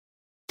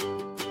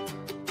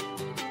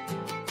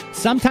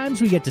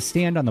Sometimes we get to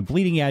stand on the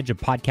bleeding edge of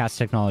podcast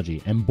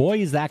technology, and boy,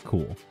 is that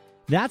cool.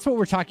 That's what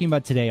we're talking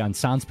about today on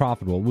Sounds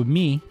Profitable with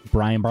me,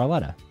 Brian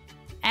Barletta.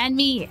 And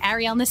me,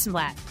 Ariel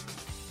Nissenblatt.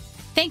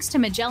 Thanks to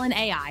Magellan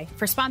AI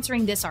for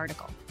sponsoring this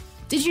article.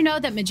 Did you know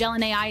that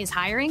Magellan AI is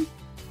hiring?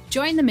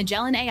 Join the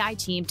Magellan AI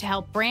team to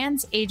help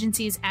brands,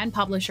 agencies, and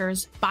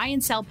publishers buy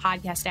and sell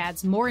podcast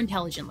ads more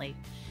intelligently.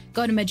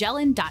 Go to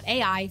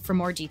magellan.ai for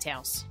more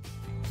details.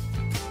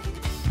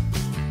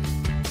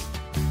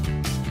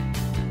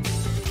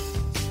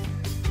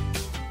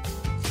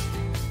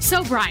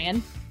 So,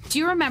 Brian, do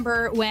you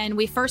remember when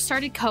we first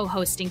started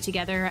co-hosting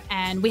together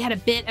and we had a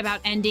bit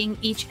about ending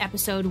each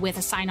episode with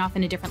a sign-off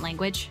in a different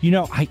language? You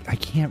know, I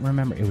can't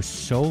remember. It was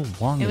so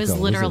long ago. It was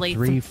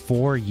literally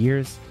 4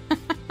 years.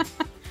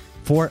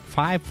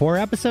 4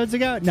 episodes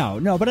ago?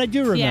 No, but I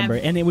do remember.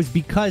 Yeah, and it was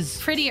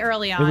because... Pretty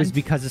early on. It was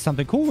because of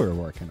something cool we were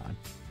working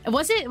on.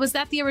 Was it? Was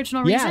that the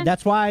original reason? Yeah,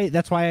 that's why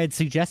I had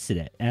suggested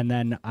it. And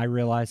then I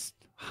realized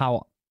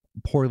how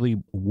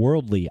poorly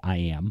worldly I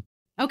am.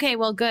 Okay,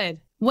 well,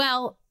 good.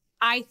 Well,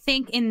 I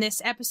think in this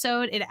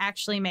episode, it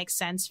actually makes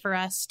sense for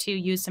us to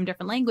use some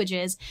different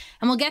languages.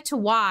 And we'll get to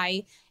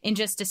why in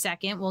just a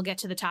second. We'll get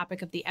to the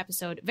topic of the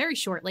episode very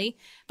shortly.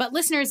 But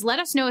listeners, let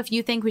us know if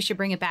you think we should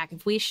bring it back,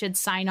 if we should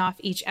sign off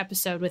each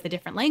episode with a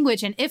different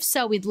language. And if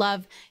so, we'd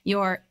love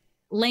your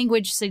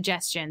language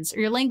suggestions or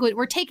your language.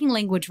 We're taking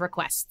language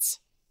requests.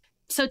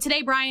 So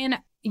today, Brian,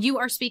 you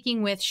are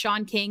speaking with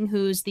Sean King,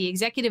 who's the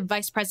executive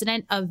vice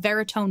president of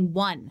Veritone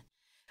One.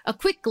 A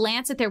quick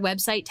glance at their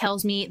website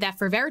tells me that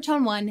for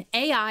Veritone One,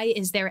 AI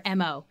is their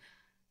MO.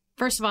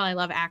 First of all, I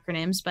love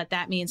acronyms, but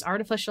that means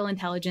artificial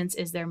intelligence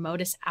is their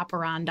modus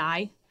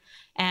operandi.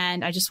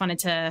 And I just wanted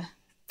to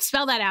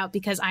spell that out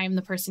because I am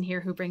the person here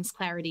who brings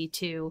clarity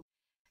to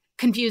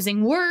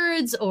confusing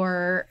words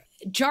or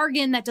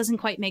jargon that doesn't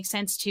quite make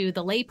sense to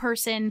the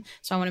layperson.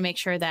 So I want to make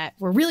sure that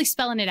we're really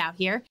spelling it out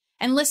here.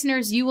 And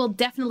listeners, you will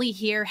definitely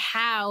hear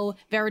how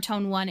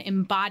Veritone One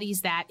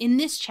embodies that in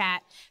this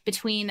chat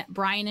between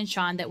Brian and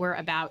Sean that we're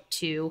about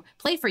to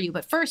play for you.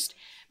 But first,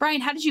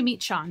 Brian, how did you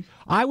meet Sean?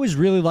 I was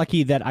really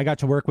lucky that I got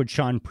to work with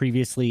Sean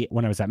previously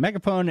when I was at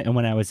Megaphone and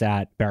when I was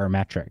at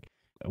Barometric,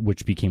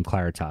 which became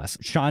Claritas.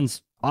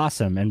 Sean's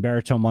awesome, and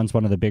Veritone One's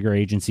one of the bigger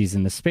agencies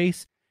in the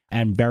space.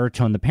 And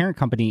Veritone, the parent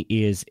company,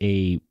 is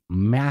a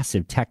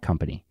massive tech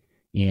company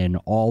in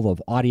all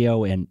of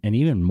audio and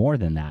even more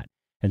than that.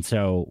 And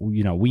so,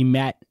 you know, we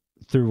met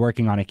through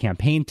working on a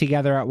campaign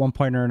together at one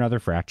point or another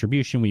for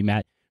attribution. We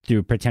met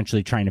through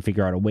potentially trying to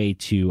figure out a way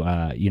to,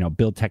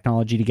 build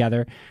technology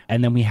together.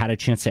 And then we had a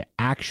chance to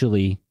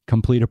actually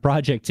complete a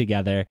project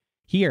together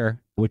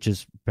here, which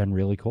has been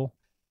really cool.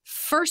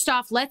 First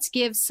off, let's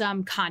give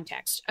some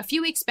context. A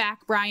few weeks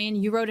back, Brian,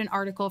 you wrote an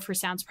article for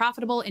Sounds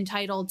Profitable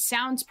entitled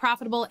Sounds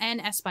Profitable en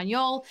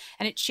Español,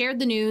 and it shared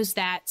the news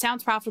that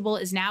Sounds Profitable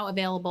is now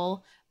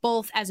available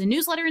both as a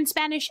newsletter in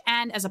Spanish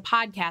and as a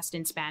podcast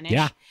in Spanish.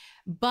 Yeah.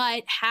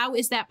 But how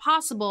is that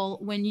possible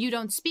when you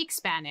don't speak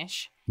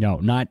Spanish? No,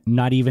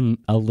 not even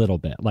a little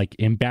bit, like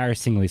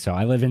embarrassingly so.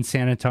 I live in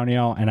San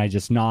Antonio and I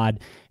just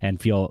nod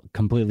and feel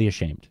completely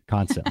ashamed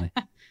constantly.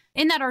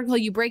 In that article,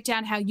 you break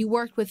down how you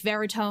worked with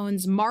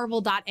Veritone's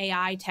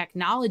Marvel.ai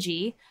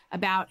technology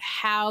about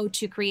how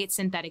to create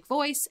synthetic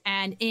voice.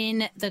 And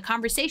in the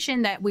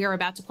conversation that we are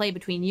about to play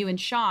between you and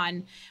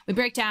Sean, we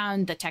break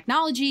down the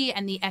technology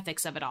and the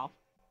ethics of it all.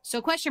 So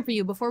question for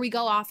you, before we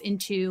go off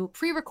into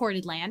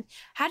pre-recorded land,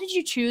 how did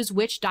you choose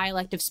which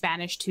dialect of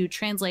Spanish to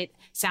translate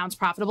Sounds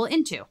Profitable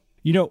into?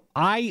 You know,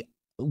 I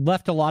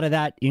left a lot of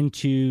that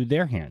into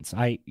their hands.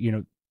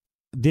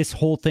 This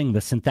whole thing,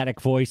 the synthetic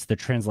voice, the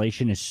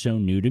translation is so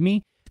new to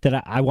me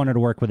that I wanted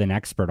to work with an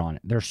expert on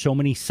it. There's so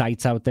many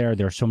sites out there.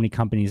 There are so many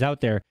companies out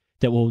there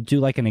that will do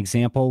like an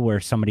example where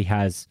somebody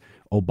has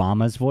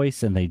Obama's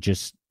voice and they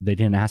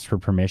didn't ask for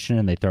permission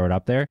and they throw it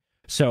up there.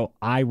 So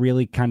I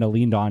really kind of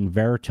leaned on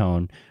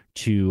Veritone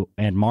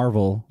and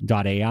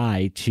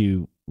Marvel.ai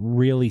to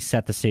really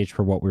set the stage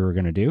for what we were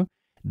going to do.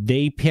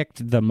 They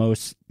picked the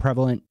most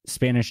prevalent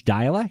Spanish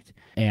dialect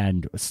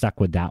and stuck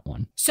with that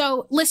one.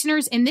 So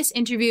listeners, in this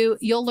interview,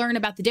 you'll learn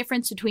about the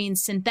difference between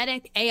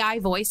synthetic AI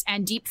voice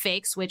and deep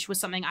fakes, which was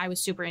something I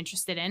was super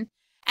interested in,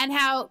 and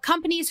how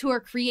companies who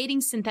are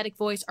creating synthetic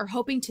voice are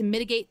hoping to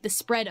mitigate the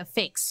spread of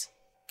fakes.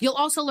 You'll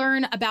also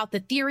learn about the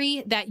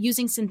theory that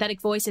using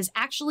synthetic voice is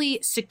actually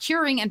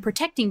securing and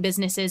protecting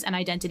businesses and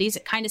identities.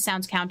 It kind of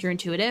sounds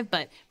counterintuitive,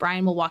 but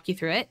Brian will walk you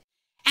through it.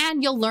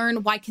 And you'll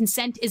learn why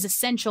consent is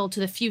essential to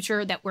the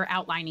future that we're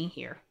outlining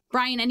here.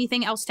 Brian,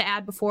 anything else to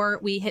add before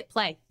we hit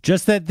play?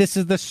 Just that this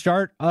is the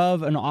start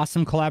of an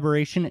awesome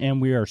collaboration,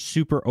 and we are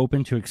super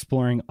open to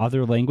exploring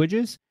other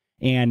languages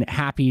and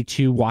happy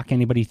to walk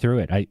anybody through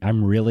it.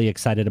 I'm really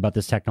excited about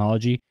this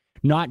technology,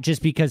 not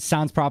just because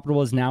Sounds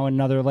Profitable is now in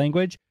another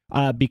language,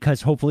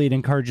 because hopefully it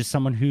encourages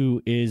someone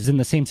who is in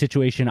the same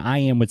situation I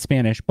am with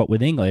Spanish, but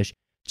with English,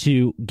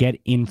 to get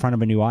in front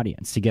of a new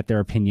audience, to get their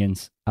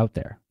opinions out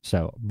there.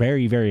 So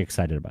very, very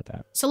excited about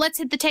that. So let's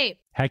hit the tape.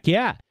 Heck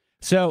yeah.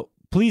 So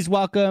Please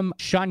welcome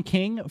Sean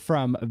King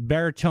from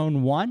Veritone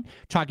One,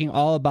 talking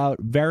all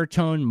about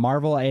Veritone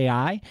Marvel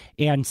AI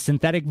and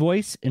synthetic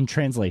voice and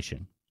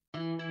translation.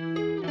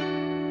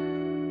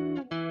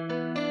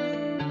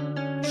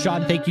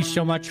 Sean, thank you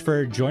so much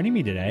for joining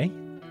me today.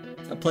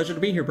 A pleasure to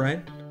be here,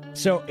 Brian.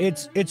 So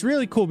it's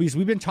really cool because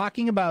we've been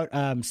talking about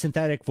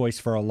synthetic voice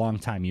for a long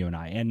time, you and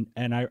I,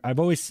 and I've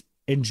always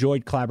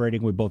enjoyed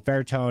collaborating with both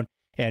Veritone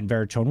and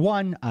Veritone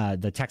One,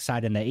 the tech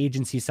side and the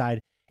agency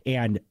side.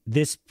 And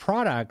this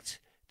product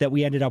that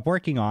we ended up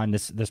working on,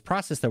 this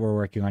process that we're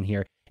working on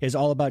here, is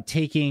all about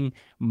taking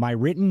my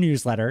written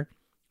newsletter,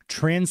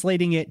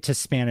 translating it to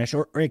Spanish,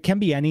 or it can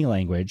be any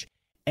language,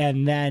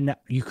 and then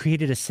you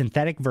created a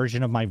synthetic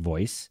version of my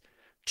voice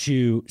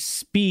to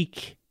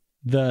speak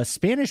the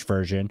Spanish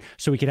version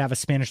so we could have a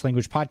Spanish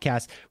language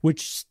podcast,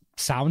 which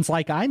sounds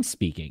like I'm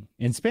speaking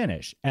in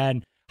Spanish.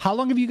 And how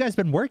long have you guys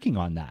been working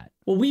on that?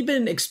 Well, we've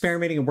been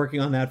experimenting and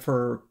working on that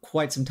for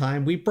quite some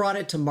time. We brought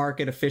it to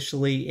market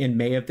officially in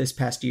May of this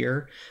past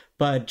year,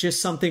 but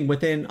just something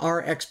within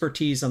our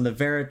expertise on the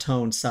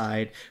Veritone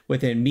side,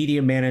 within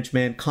media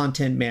management,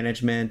 content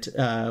management,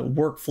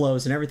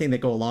 workflows, and everything that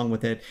go along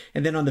with it.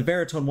 And then on the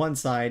Veritone One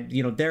side,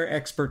 their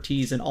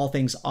expertise in all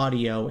things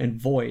audio and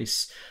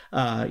voice.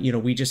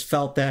 We just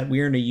felt that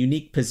we're in a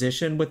unique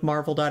position with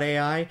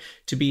Marvel.ai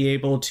to be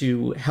able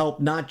to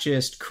help not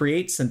just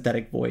create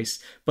synthetic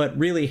voice, but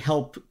really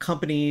help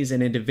companies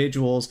and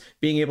individuals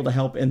being able to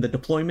help in the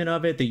deployment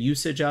of it, the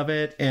usage of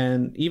it,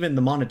 and even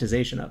the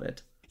monetization of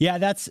it. Yeah,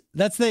 that's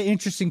the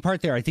interesting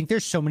part there. I think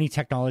there's so many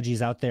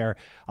technologies out there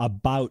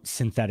about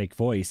synthetic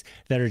voice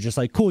that are just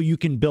like, cool, you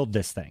can build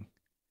this thing.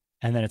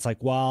 And then it's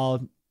like,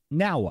 well,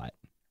 now what?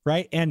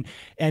 Right? And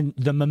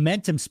the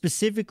momentum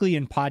specifically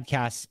in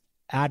podcasts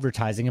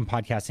advertising and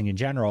podcasting in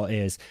general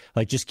is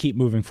like, just keep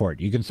moving forward.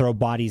 You can throw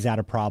bodies at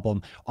a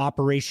problem.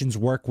 Operations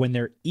work when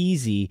they're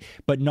easy,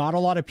 but not a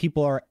lot of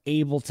people are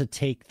able to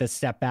take the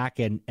step back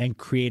and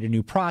create a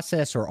new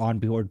process or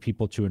onboard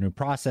people to a new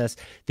process.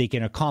 They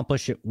can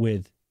accomplish it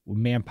with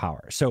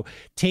manpower. So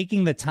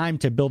taking the time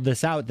to build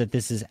this out, that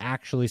this is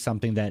actually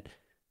something that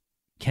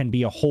can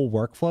be a whole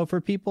workflow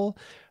for people,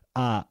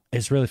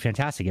 is really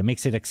fantastic. It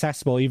makes it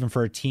accessible even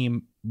for a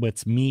team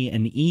with me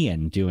and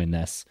Ian doing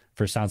this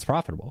for Sounds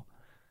Profitable.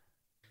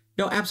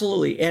 No,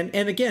 absolutely.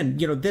 And again,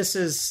 this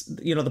is,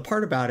 the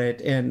part about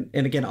it. And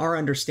again, our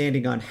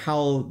understanding on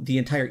how the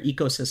entire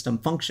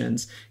ecosystem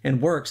functions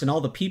and works and all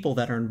the people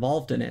that are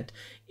involved in it,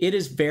 it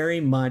is very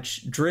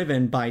much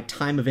driven by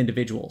time of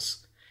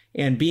individuals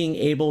and being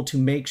able to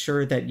make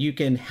sure that you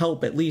can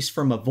help, at least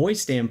from a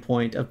voice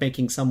standpoint, of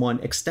making someone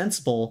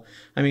extensible.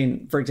 I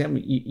mean, for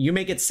example, you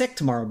may get sick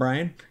tomorrow,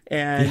 Brian,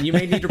 and you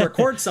may need to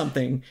record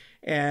something.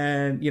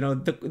 And,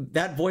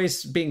 that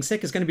voice being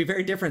sick is going to be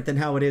very different than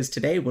how it is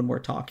today when we're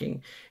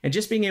talking. And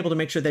just being able to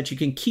make sure that you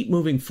can keep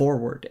moving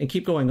forward and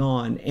keep going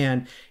on.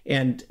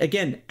 And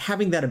again,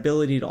 having that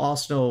ability to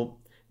also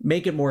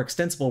make it more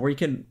extensible where you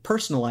can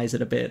personalize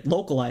it a bit,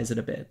 localize it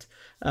a bit,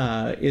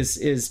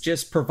 is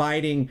just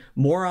providing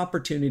more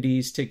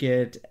opportunities to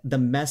get the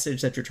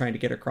message that you're trying to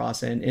get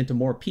across and into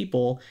more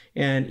people,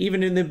 and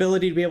even in the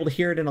ability to be able to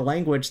hear it in a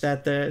language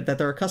that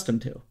they're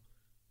accustomed to.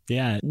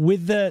 Yeah.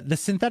 With the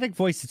synthetic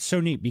voice, it's so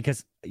neat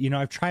because,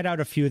 I've tried out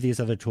a few of these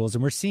other tools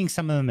and we're seeing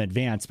some of them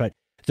advance, but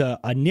the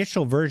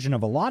initial version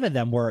of a lot of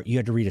them were you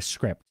had to read a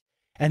script.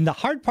 And the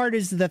hard part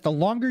is that the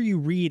longer you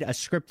read a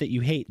script that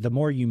you hate, the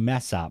more you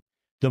mess up,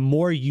 the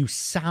more you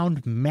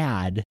sound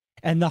mad,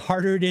 and the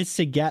harder it is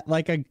to get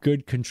like a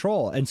good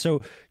control. And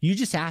so you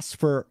just asked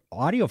for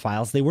audio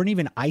files. They weren't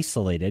even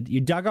isolated.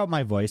 You dug out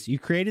my voice. You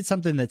created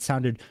something that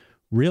sounded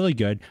really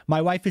good.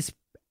 My wife is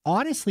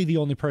honestly the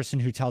only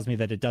person who tells me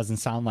that it doesn't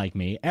sound like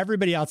me.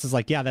 Everybody else is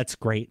like, yeah, that's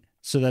great.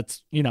 So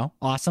that's,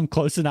 awesome.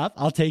 Close enough.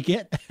 I'll take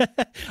it.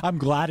 I'm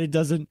glad it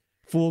doesn't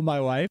fool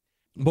my wife.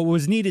 But what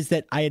was neat is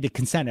that I had to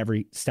consent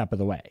every step of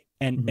the way.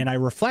 And I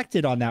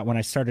reflected on that when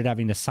I started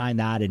having to sign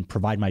that and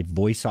provide my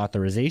voice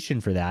authorization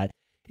for that,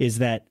 is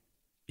that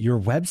your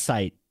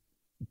website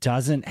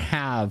doesn't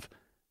have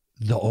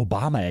the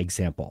Obama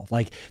example.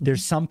 Like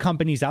there's some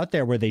companies out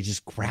there where they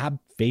just grab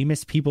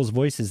famous people's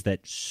voices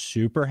that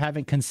super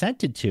haven't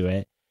consented to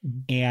it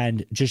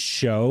and just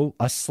show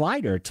a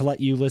slider to let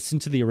you listen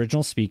to the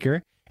original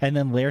speaker and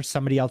then layer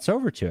somebody else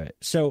over to it.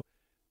 So,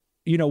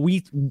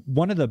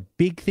 one of the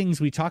big things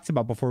we talked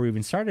about before we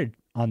even started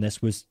on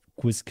this was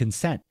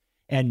consent.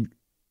 And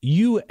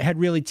you had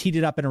really teed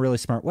it up in a really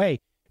smart way.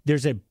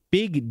 There's a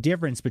big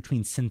difference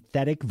between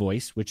synthetic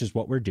voice, which is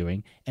what we're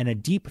doing, and a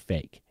deep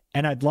fake.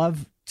 And I'd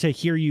love to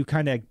hear you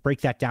kind of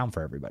break that down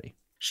for everybody.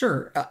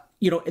 Sure.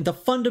 The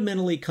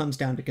fundamentally comes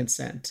down to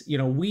consent.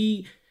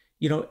 We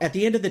at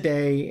the end of the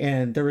day,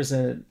 and there was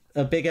a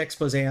big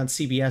expose on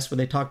CBS where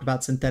they talked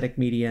about synthetic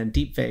media and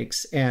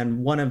deepfakes.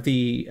 And one of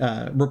the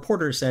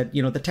reporters said,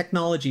 the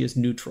technology is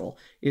neutral.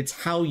 It's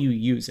how you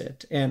use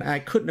it. And I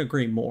couldn't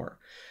agree more.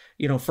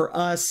 For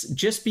us,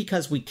 just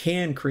because we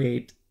can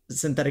create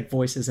synthetic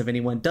voices of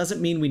anyone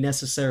doesn't mean we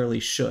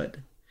necessarily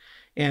should.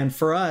 And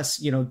for us,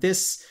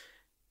 this,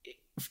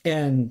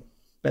 and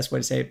best way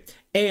to say it,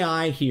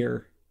 AI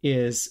here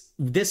is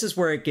this is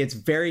where it gets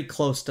very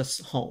close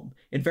to home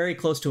and very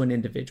close to an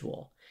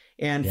individual.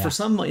 And for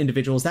some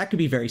individuals, that could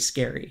be very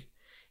scary.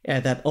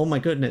 That, oh my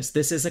goodness,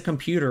 this is a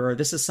computer or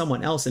this is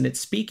someone else and it's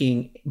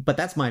speaking, but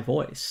that's my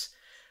voice.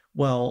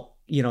 Well,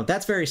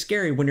 that's very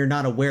scary when you're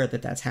not aware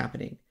that that's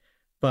happening.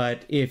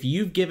 But if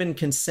you've given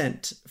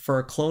consent for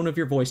a clone of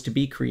your voice to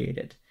be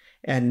created,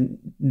 and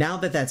now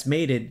that that's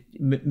made,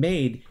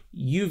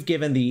 you've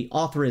given the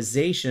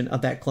authorization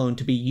of that clone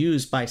to be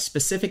used by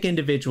specific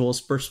individuals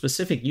for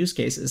specific use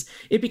cases,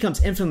 it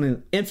becomes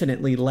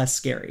infinitely less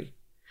scary.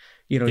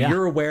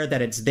 You're aware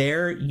that it's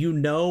there. You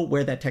know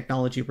where that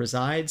technology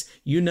resides.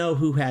 You know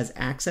who has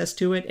access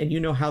to it, and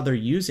you know how they're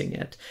using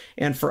it.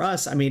 And for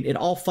us, I mean, it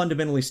all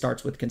fundamentally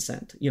starts with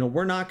consent.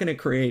 We're not going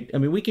to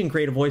we can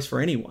create a voice for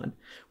anyone.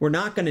 We're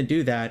not going to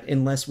do that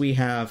unless we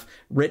have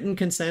written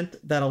consent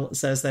that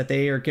says that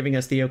they are giving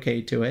us the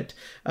okay to it.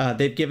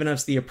 They've given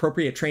us the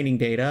appropriate training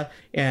data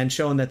and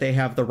shown that they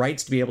have the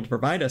rights to be able to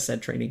provide us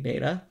said training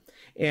data.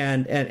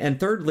 And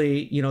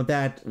thirdly,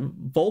 that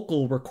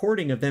vocal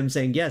recording of them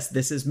saying, yes,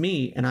 this is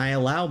me, and I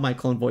allow my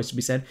clone voice to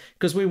be said,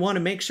 because we want to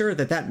make sure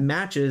that that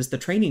matches the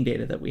training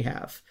data that we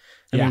have.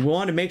 We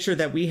want to make sure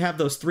that we have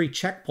those 3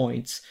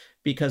 checkpoints,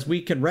 because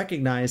we can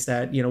recognize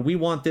that, we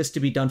want this to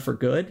be done for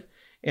good.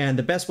 And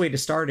the best way to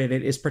start it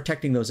is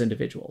protecting those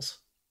individuals.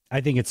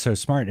 I think it's so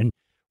smart. And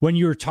when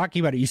you were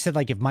talking about it, you said,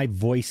 like, if my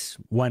voice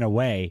went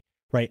away,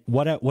 right?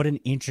 What an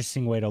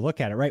interesting way to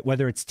look at it, right?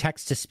 Whether it's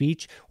text to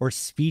speech or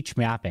speech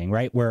mapping,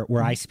 right?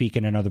 Where I speak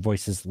and another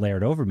voice is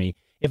layered over me.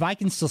 If I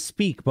can still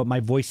speak, but my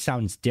voice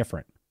sounds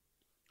different.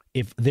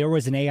 If there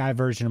was an AI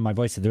version of my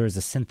voice, if there was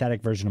a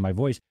synthetic version of my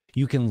voice,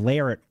 you can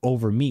layer it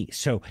over me.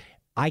 So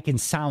I can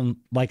sound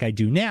like I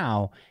do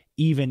now,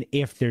 even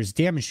if there's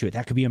damage to it.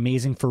 That could be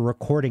amazing for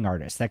recording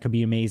artists. That could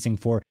be amazing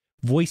for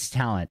voice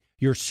talent.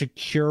 You're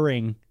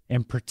securing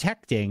and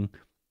protecting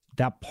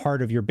that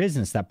part of your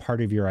business, that part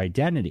of your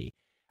identity.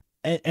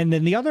 And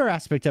then the other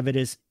aspect of it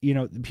is,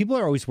 people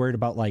are always worried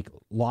about like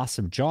loss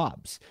of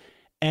jobs.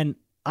 And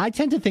I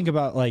tend to think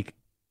about, like,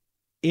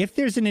 if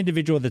there's an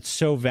individual that's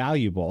so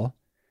valuable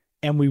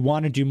and we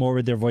want to do more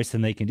with their voice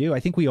than they can do, I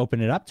think we open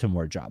it up to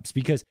more jobs,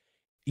 because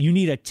you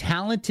need a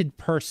talented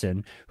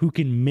person who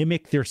can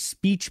mimic their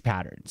speech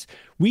patterns.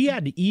 We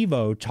had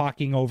Evo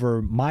talking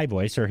over my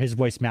voice, or his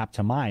voice mapped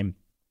to mine,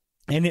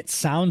 and it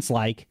sounds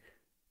like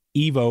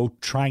Evo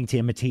trying to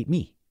imitate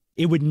me.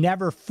 It would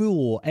never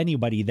fool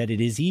anybody that it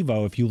is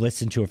Evo if you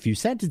listen to a few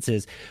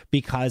sentences,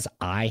 because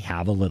I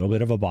have a little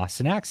bit of a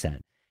Boston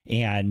accent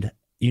and,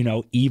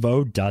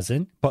 Evo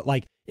doesn't. But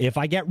like, if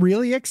I get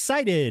really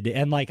excited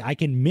and like I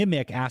can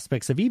mimic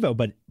aspects of Evo,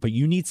 but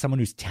you need someone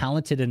who's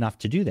talented enough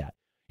to do that.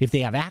 If they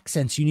have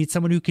accents, you need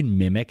someone who can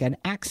mimic an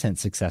accent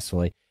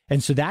successfully.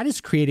 And so that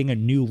is creating a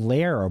new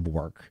layer of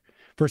work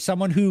for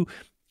someone who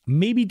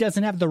maybe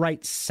doesn't have the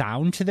right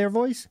sound to their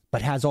voice,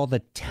 but has all the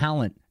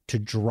talent to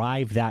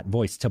drive that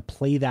voice, to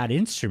play that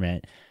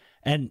instrument.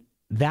 And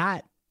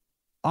that,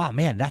 oh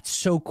man, that's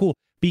so cool.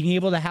 Being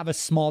able to have a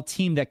small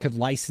team that could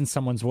license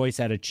someone's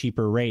voice at a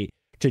cheaper rate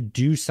to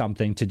do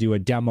something, to do a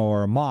demo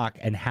or a mock,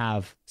 and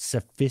have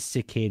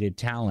sophisticated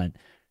talent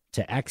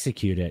to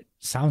execute it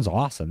sounds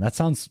awesome. That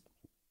sounds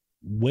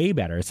way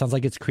better. It sounds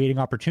like it's creating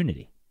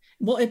opportunity.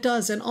 Well, it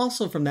does. And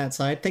also from that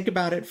side, think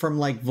about it from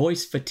like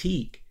voice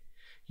fatigue.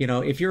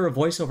 If you're a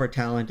voiceover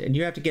talent and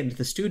you have to get into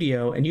the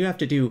studio and you have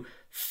to do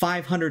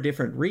 500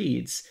 different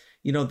reads,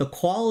 the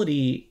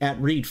quality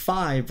at read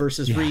 5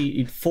 versus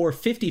read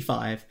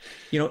 455,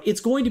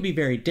 it's going to be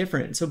very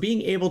different. So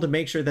being able to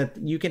make sure that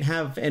you can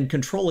have and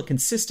control a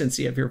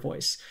consistency of your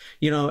voice,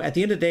 at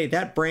the end of the day,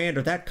 that brand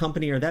or that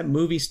company or that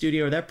movie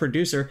studio or that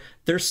producer,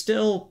 they're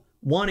still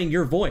wanting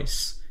your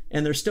voice.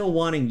 And they're still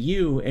wanting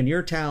you and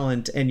your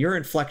talent and your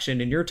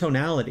inflection and your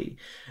tonality.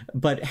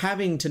 But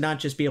having to not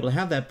just be able to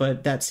have that,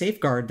 but that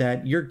safeguard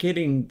that you're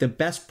getting the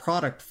best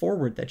product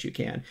forward that you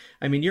can.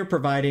 I mean, you're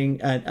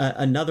providing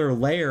another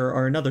layer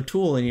or another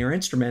tool in your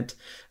instrument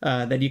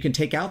that you can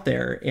take out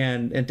there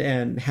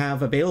and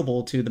have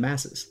available to the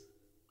masses.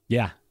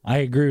 Yeah, I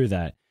agree with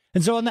that.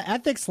 And so on the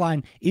ethics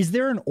line, is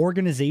there an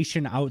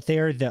organization out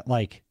there that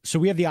so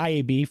we have the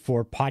IAB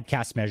for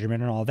podcast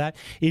measurement and all of that.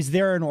 Is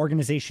there an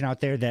organization out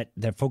there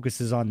that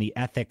focuses on the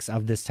ethics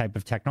of this type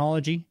of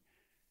technology?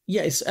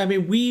 Yes, I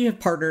mean, we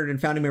have partnered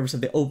and founding members of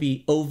the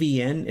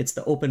OVN. It's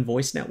the Open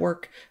Voice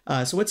Network.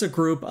 So it's a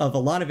group of a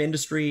lot of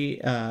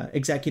industry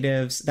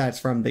executives. That's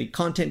from the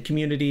content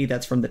community,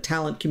 that's from the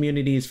talent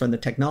communities, from the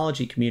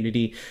technology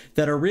community,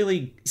 that are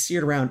really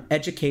steered around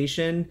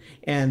education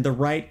and the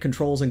right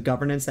controls and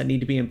governance that need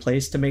to be in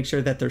place to make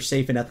sure that there's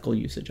safe and ethical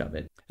usage of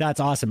it.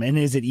 That's awesome. And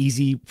is it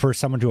easy for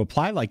someone to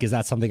apply? Is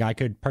that something I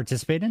could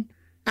participate in?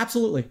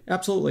 Absolutely.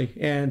 Absolutely.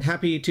 And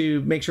happy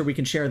to make sure we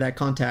can share that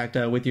contact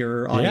with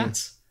your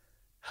audience. Yeah.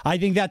 I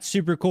think that's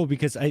super cool,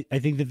 because I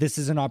think that this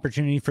is an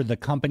opportunity for the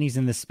companies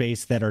in the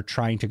space that are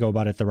trying to go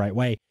about it the right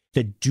way,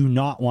 that do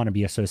not want to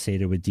be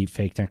associated with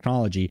deepfake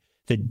technology,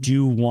 that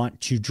do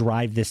want to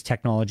drive this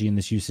technology and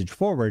this usage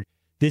forward.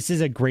 This is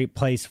a great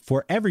place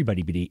for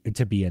everybody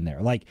to be in there.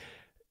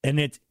 And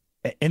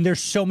And there's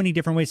so many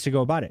different ways to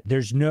go about it.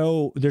 There's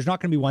not going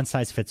to be one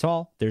size fits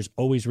all. There's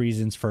always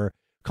reasons for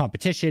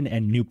competition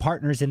and new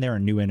partners in there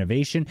and new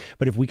innovation.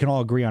 But if we can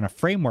all agree on a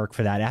framework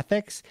for that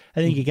ethics,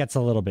 I think it gets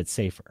a little bit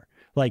safer.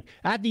 Like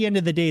at the end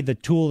of the day, the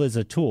tool is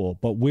a tool,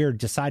 but we're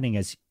deciding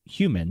as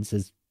humans,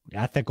 as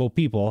ethical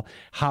people,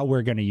 how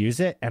we're going to use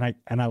it. And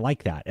I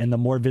like that. And the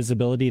more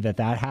visibility that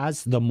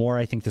has, the more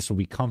I think this will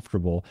be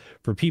comfortable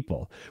for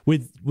people.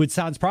 With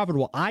Sounds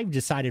Profitable, I've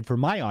decided for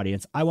my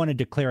audience, I want to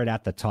declare it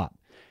at the top.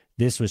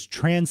 This was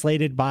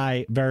translated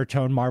by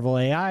Veritone Marvel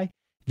AI.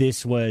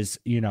 This was,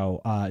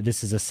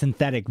 this is a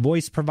synthetic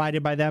voice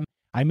provided by them.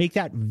 I make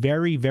that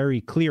very,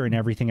 very clear in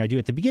everything I do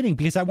at the beginning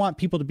because I want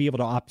people to be able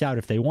to opt out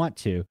if they want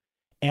to.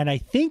 And I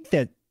think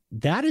that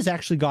has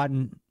actually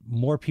gotten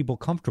more people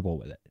comfortable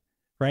with it,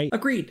 right?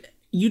 Agreed.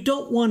 You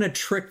don't want to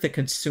trick the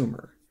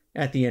consumer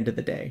at the end of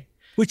the day.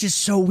 Which is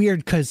so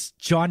weird because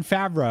Jon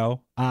Favreau,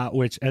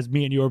 which as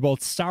me and you are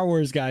both Star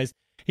Wars guys,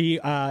 he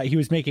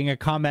was making a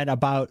comment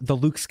about the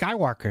Luke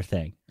Skywalker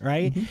thing,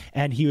 right? Mm-hmm.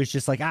 And he was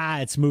just like,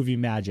 it's movie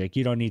magic.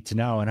 You don't need to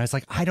know. And I was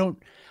like, I don't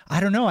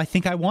know. I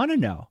think I want to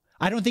know.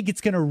 I don't think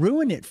it's going to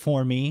ruin it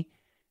for me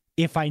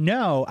if I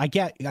know. I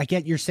get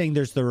you're saying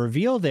there's the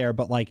reveal there,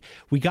 but like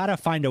we got to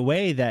find a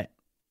way that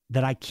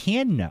I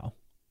can know.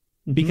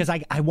 Because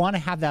I want to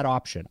have that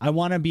option. I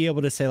want to be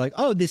able to say like,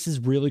 oh, this is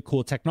really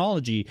cool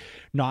technology,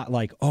 not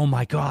like, oh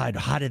my God,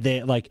 how did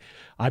they, like,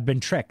 I've been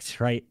tricked,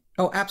 right?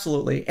 Oh,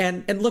 absolutely.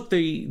 And look,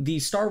 the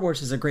Star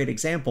Wars is a great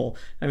example.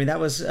 I mean, that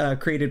was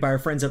created by our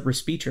friends at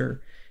Respeecher.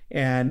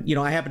 And,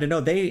 I happen to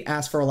know they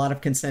ask for a lot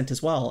of consent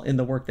as well in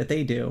the work that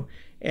they do.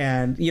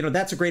 And,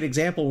 that's a great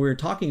example we were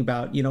talking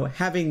about,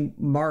 having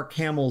Mark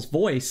Hamill's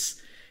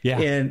voice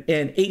in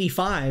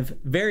 85,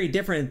 very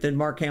different than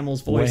Mark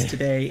Hamill's voice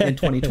today in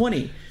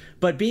 2020.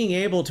 But being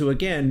able to,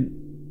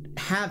 again,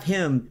 have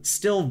him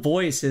still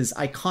voice his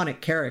iconic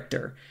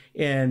character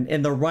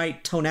in the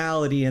right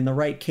tonality and the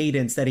right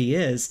cadence that he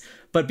is,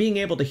 but being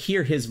able to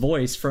hear his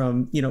voice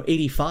from,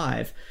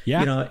 85,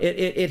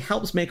 it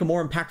helps make a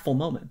more impactful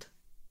moment.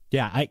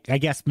 Yeah, I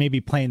guess maybe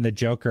playing the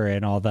Joker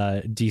and all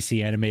the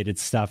DC animated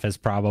stuff has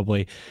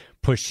probably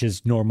pushed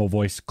his normal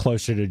voice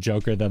closer to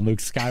Joker than Luke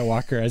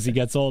Skywalker as he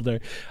gets older.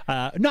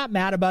 Not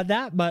mad about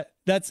that, but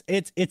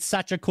it's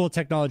such a cool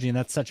technology, and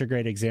that's such a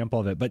great example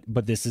of it.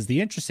 But this is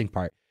the interesting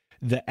part.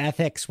 The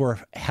ethics were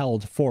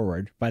held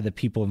forward by the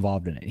people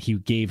involved in it. He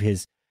gave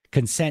his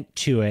consent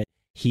to it.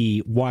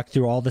 He walked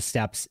through all the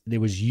steps. It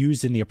was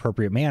used in the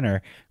appropriate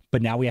manner.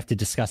 But now we have to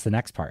discuss the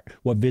next part,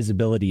 what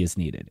visibility is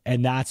needed.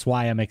 And that's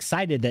why I'm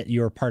excited that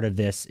you're part of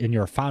this and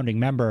you're a founding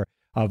member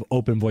of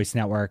Open Voice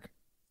Network.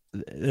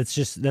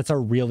 That's a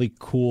really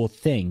cool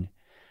thing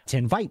to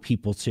invite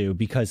people to,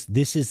 because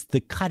this is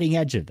the cutting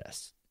edge of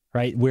this,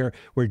 right? We're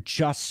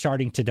just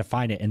starting to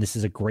define it. And this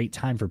is a great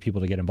time for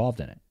people to get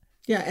involved in it.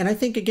 Yeah. And I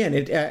think, again,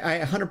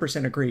 I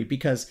 100% agree,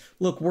 because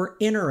look, we're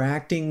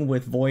interacting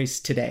with voice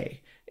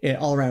today.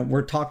 All around,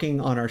 we're talking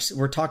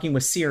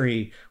with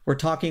Siri, we're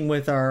talking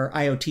with our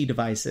IoT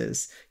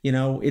devices,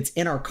 it's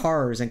in our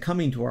cars and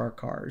coming to our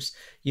cars.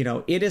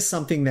 It is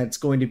something that's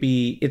going to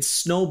it's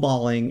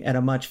snowballing at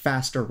a much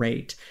faster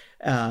rate.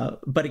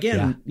 But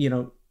again,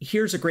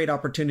 here's a great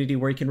opportunity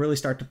where you can really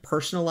start to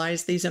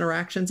personalize these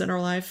interactions in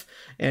our life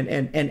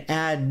and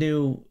add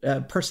new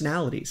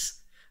personalities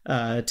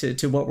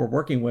to what we're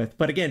working with.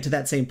 But again, to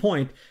that same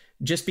point,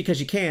 just because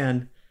you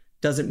can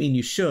doesn't mean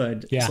you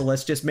should. Yeah. So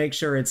let's just make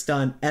sure it's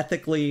done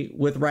ethically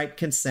with right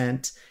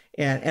consent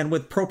and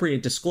with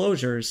appropriate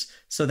disclosures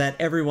so that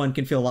everyone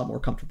can feel a lot more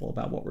comfortable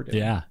about what we're doing.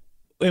 Yeah.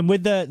 And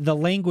with the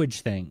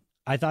language thing,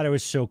 I thought it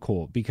was so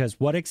cool, because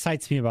what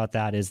excites me about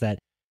that is that,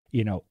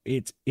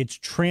 it's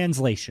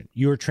translation.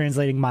 You're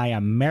translating my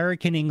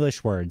American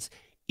English words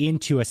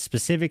into a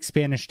specific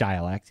Spanish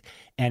dialect,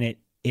 and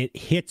it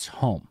hits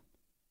home,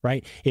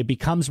 right? It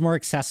becomes more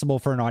accessible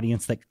for an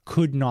audience that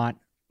could not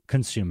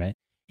consume it.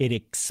 It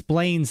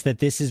explains that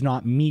this is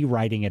not me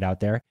writing it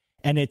out there.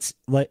 And it's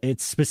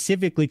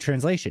specifically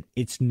translation.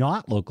 It's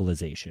not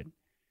localization.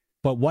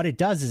 But what it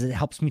does is it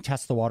helps me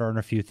test the water on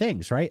a few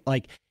things, right?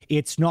 Like,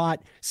 it's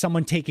not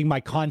someone taking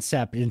my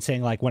concept and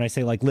saying, like, when I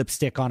say like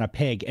lipstick on a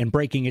pig, and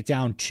breaking it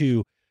down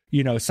to,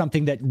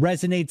 something that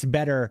resonates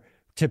better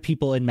to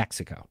people in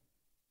Mexico,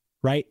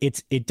 right?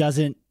 It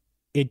doesn't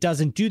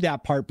do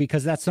that part,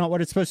 because that's not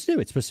what it's supposed to do.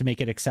 It's supposed to make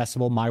it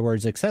accessible, my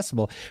words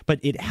accessible, but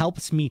it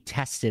helps me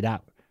test it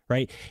out.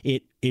 Right?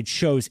 It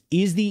shows,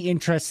 is the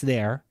interest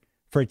there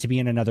for it to be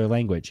in another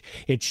language?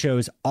 It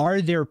shows,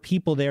 are there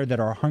people there that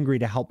are hungry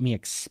to help me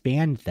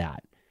expand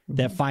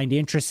that find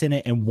interest in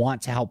it and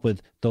want to help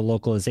with the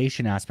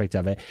localization aspect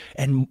of it?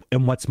 And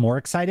what's more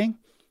exciting,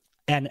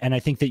 and I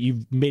think that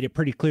you've made it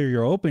pretty clear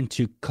you're open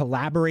to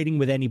collaborating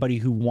with anybody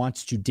who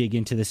wants to dig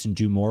into this and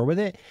do more with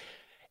it.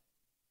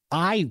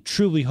 I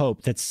truly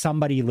hope that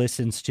somebody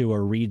listens to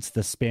or reads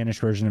the Spanish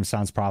version of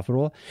Sounds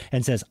Profitable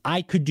and says,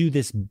 I could do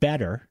this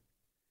better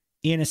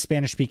in a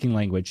Spanish-speaking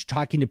language,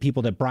 talking to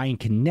people that Brian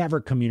can never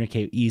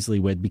communicate easily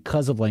with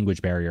because of language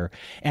barrier.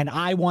 And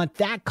I want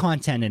that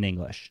content in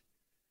English.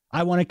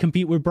 I want to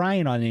compete with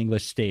Brian on the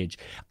English stage.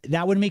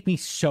 That would make me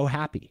so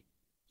happy.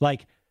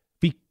 Like,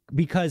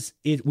 because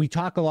we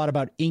talk a lot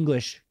about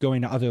English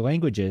going to other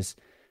languages,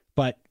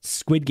 but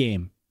Squid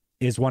Game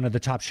is one of the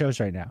top shows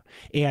right now.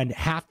 And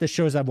half the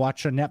shows I've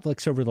watched on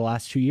Netflix over the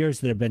last 2 years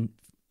that have been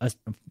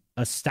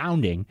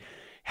astounding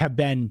have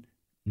been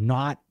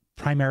not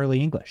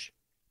primarily English.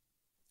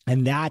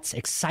 And that's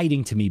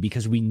exciting to me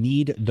because we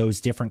need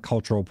those different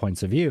cultural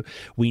points of view.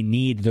 We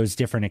need those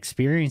different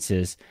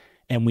experiences.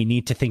 And we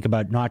need to think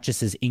about not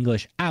just as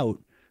English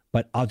out,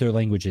 but other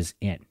languages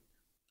in.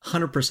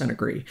 100%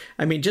 agree.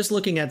 I mean, just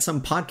looking at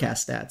some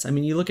podcast stats, I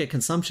mean, you look at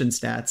consumption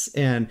stats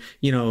and,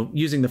 you know,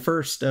 using the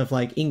first of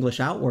like English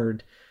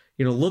outward,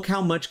 you know, look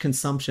how much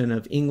consumption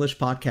of English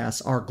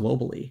podcasts are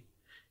globally.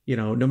 You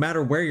know, no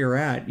matter where you're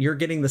at, you're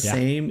getting the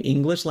same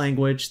English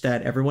language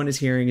that everyone is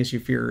hearing as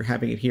if you're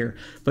having it here.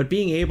 But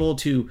being able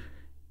to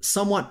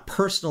somewhat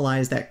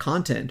personalize that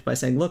content by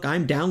saying, look,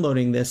 I'm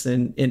downloading this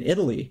in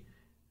Italy.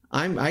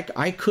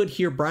 I could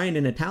hear Brian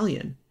in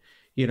Italian.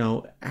 You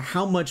know,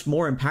 how much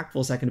more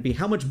impactful is that going to be?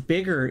 How much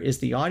bigger is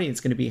the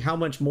audience going to be? How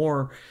much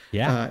more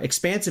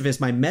expansive is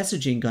my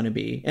messaging going to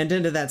be? And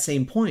then to that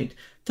same point,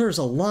 there's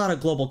a lot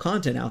of global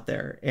content out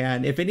there.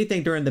 And if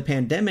anything, during the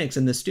pandemics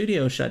and the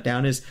studio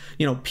shutdown is,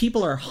 you know,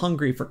 people are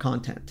hungry for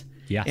content.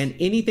 Yeah. And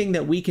anything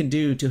that we can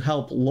do to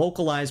help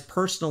localize,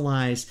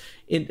 personalize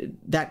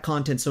that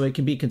content so it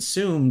can be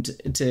consumed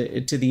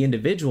to the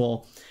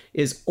individual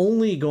is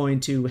only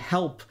going to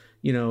help,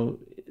 you know,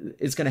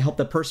 it's going to help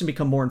the person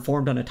become more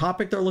informed on a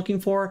topic they're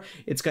looking for.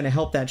 It's going to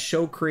help that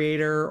show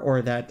creator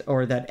or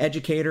that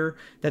educator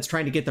that's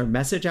trying to get their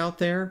message out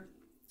there.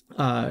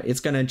 It's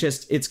going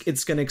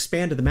to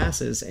expand to the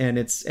masses, and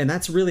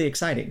that's really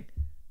exciting.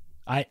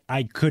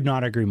 I could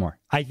not agree more.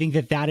 I think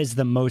that is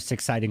the most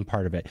exciting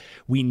part of it.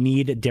 We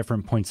need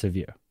different points of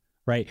view,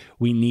 right?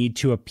 We need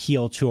to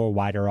appeal to a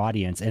wider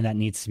audience, and that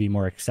needs to be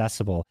more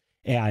accessible.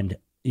 And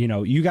you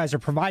know, you guys are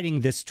providing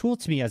this tool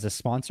to me as a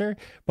sponsor,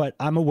 but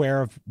I'm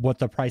aware of what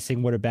the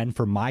pricing would have been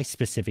for my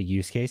specific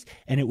use case.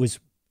 And it was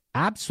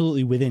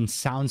absolutely within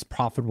Sounds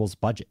Profitable's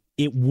budget.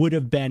 It would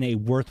have been a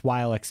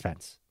worthwhile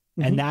expense.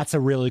 Mm-hmm. And that's a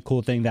really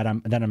cool thing that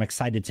I'm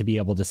excited to be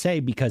able to say,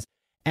 because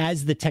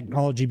as the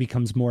technology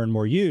becomes more and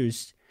more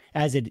used,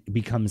 as it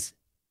becomes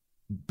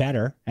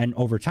better, and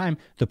over time,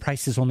 the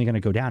price is only going to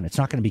go down. It's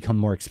not going to become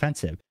more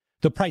expensive.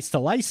 The price to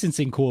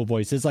licensing Cool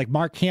Voices, like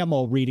Mark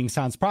Hamill reading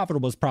Sounds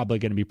Profitable, is probably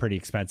going to be pretty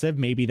expensive.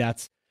 Maybe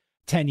that's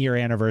 10-year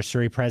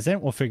anniversary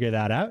present. We'll figure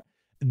that out.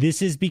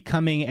 This is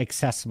becoming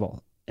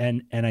accessible.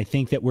 And I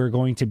think that we're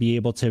going to be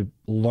able to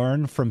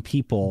learn from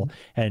people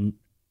and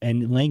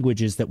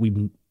languages that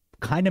we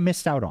kind of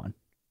missed out on,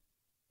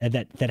 and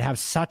that have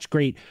such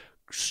great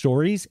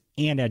stories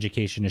and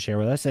education to share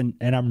with us. And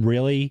I'm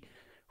really,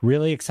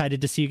 really excited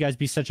to see you guys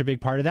be such a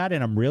big part of that.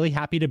 And I'm really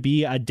happy to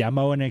be a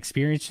demo and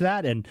experience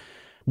that. And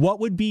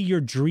what would be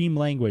your dream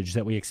language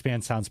that we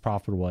expand Sounds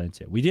Profitable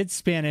into? We did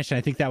Spanish, and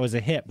I think that was a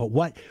hit, but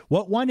what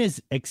one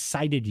has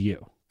excited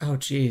you? Oh,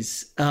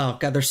 geez. Oh,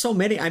 God, there's so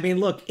many. I mean,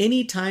 look,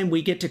 anytime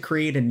we get to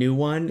create a new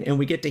one and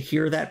we get to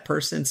hear that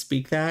person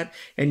speak that,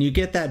 and you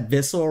get that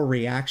visceral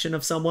reaction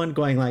of someone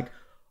going like,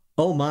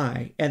 oh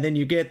my, and then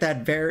you get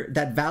that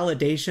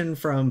validation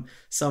from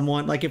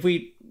someone, like if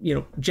we, you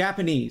know,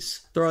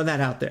 Japanese, throwing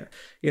that out there,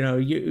 you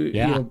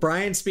know,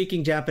 Brian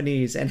speaking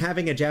Japanese and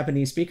having a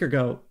Japanese speaker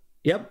go,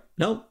 yep,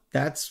 nope,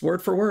 that's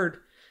word for word.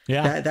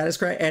 Yeah, that is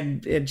correct.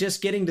 And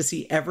just getting to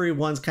see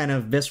everyone's kind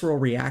of visceral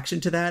reaction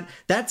to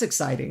that's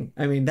exciting.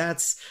 I mean,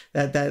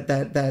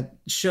 that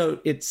show,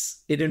 it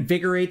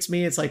invigorates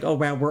me. It's like, oh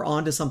wow, we're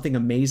on to something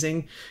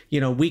amazing. You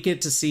know, we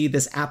get to see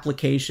this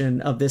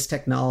application of this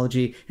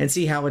technology and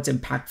see how it's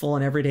impactful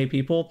on everyday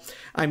people.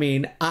 I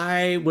mean,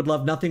 I would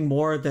love nothing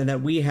more than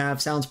that we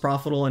have Sounds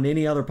Profitable and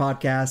any other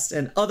podcasts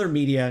and other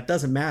media,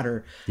 doesn't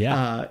matter,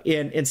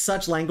 in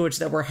such language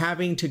that we're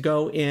having to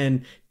go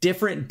in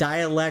different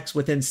dialects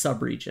within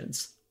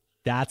subregions.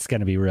 That's going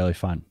to be really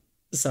fun.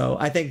 So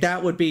I think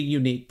that would be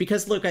unique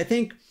because look, I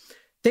think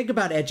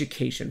about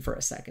education for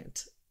a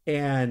second.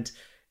 And,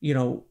 you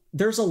know,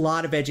 there's a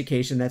lot of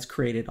education that's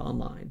created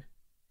online,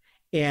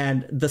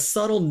 and the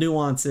subtle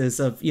nuances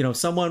of, you know,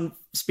 someone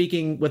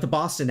speaking with a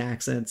Boston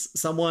accent,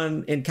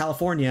 someone in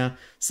California,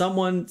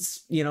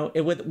 someone's, you know,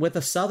 with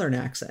a Southern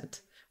accent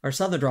or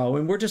Southern drawl.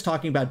 And we're just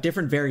talking about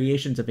different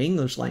variations of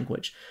English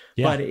language.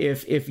 Yeah. But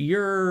if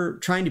you're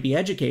trying to be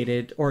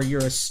educated, or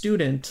you're a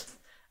student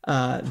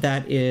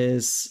that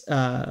is,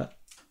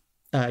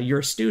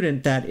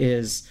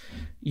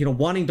 you know,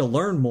 wanting to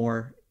learn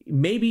more,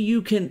 maybe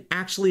you can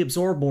actually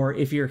absorb more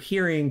if you're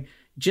hearing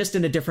just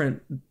in a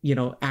different, you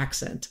know,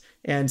 accent.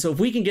 And so if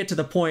we can get to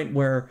the point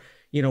where,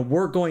 you know,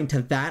 we're going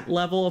to that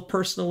level of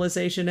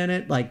personalization in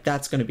it, like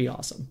that's going to be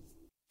awesome.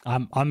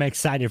 I'm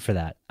excited for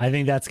that. I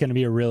think that's going to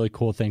be a really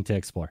cool thing to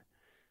explore.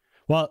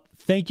 Well,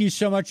 thank you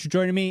so much for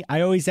joining me.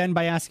 I always end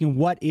by asking,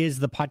 what is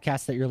the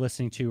podcast that you're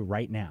listening to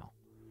right now?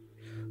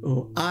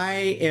 Oh,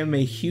 I am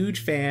a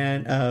huge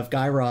fan of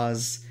Guy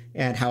Raz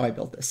and How I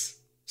Built This.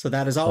 So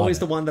that is always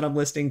the one that I'm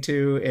listening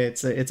to.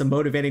 It's a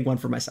motivating one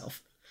for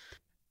myself.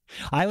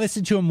 I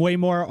listen to him way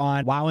more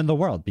on Wow in the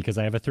World because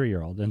I have a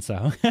 3-year-old. And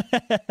so,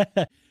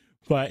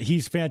 but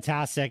he's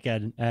fantastic.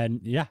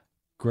 And yeah,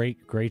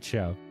 great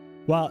show.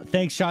 Well,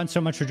 thanks, Sean,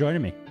 so much for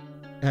joining me.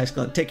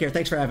 Excellent. Take care.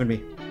 Thanks for having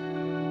me.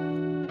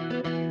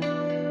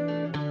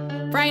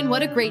 Brian,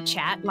 what a great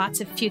chat.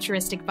 Lots of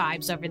futuristic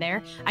vibes over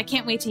there. I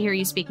can't wait to hear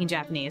you speaking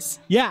Japanese.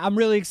 Yeah, I'm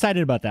really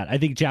excited about that. I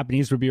think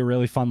Japanese would be a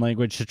really fun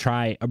language to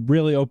try. I'm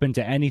really open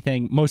to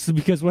anything, mostly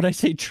because when I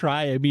say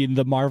try, I mean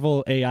the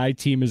Marvel AI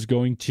team is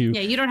going to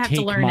you don't have take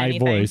to learn my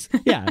anything. voice,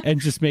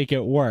 and just make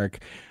it work.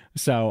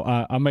 So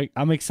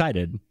I'm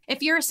excited.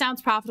 If you're a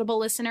Sounds Profitable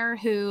listener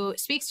who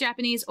speaks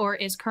Japanese or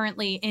is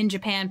currently in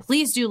Japan,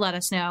 please do let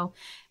us know.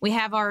 We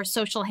have our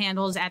social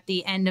handles at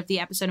the end of the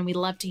episode, and we'd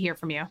love to hear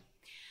from you.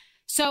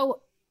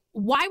 So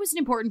why was it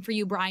important for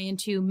you, Brian,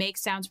 to make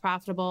Sounds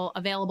Profitable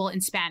available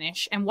in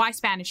Spanish, and why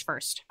Spanish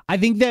first? I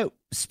think that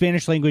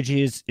Spanish language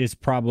is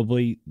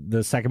probably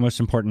the second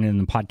most important in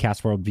the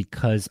podcast world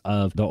because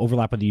of the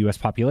overlap with the U.S.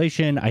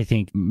 population. I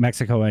think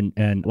Mexico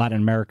and Latin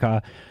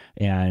America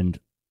and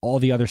all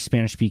the other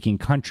Spanish-speaking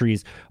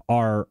countries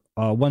are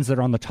ones that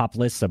are on the top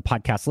lists of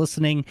podcast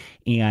listening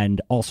and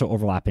also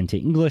overlap into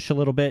English a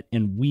little bit.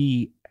 And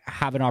we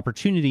have an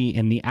opportunity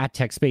in the ad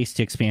tech space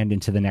to expand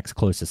into the next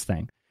closest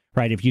thing.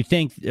 Right. If you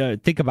think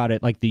about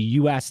it, like the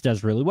U.S.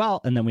 does really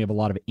well, and then we have a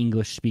lot of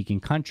English speaking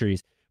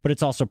countries, but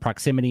it's also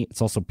proximity. It's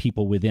also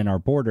people within our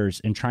borders,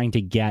 and trying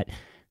to get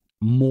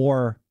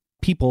more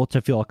people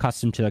to feel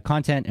accustomed to the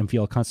content and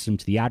feel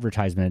accustomed to the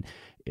advertisement.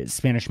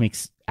 Spanish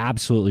makes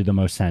absolutely the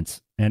most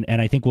sense. And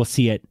I think we'll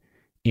see it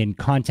in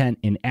content,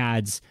 in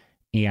ads,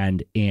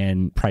 and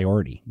in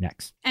priority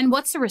next. And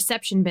what's the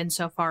reception been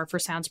so far for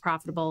Sounds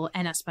Profitable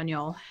and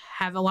Español?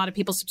 Have a lot of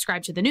people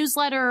subscribed to the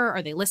newsletter?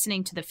 Are they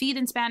listening to the feed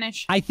in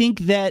Spanish? I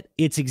think that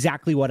it's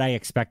exactly what I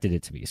expected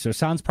it to be. So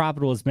Sounds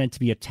Profitable is meant to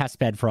be a test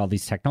bed for all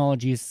these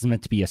technologies. It's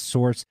meant to be a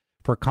source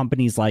for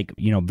companies like,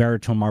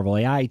 Veritone, Marvel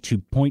AI to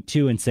point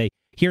to and say,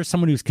 here's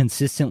someone who's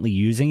consistently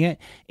using it,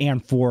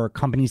 and for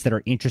companies that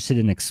are interested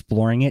in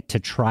exploring it to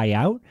try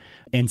out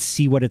and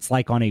see what it's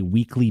like on a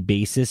weekly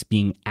basis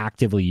being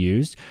actively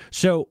used.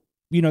 So,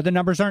 the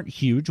numbers aren't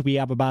huge. We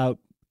have about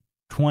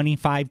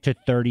 25 to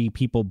 30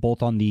 people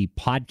both on the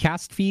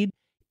podcast feed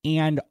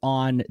and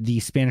on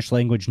the Spanish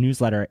language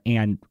newsletter,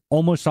 and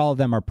almost all of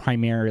them are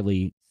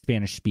primarily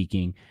Spanish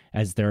speaking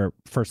as their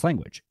first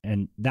language.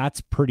 And that's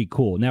pretty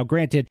cool. Now,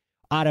 granted,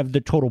 out of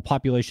the total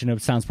population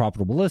of Sounds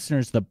Profitable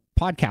listeners, the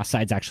podcast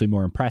side's actually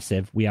more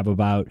impressive. We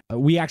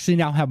actually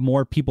now have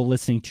more people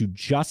listening to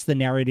just the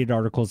narrated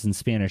articles in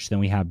Spanish than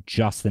we have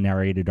just the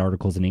narrated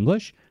articles in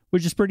English,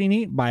 which is pretty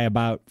neat, by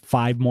about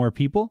 5 more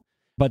people.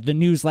 But the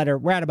newsletter,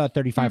 we're at about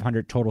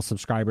 3,500 total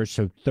subscribers,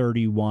 so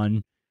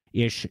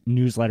 31-ish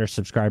newsletter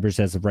subscribers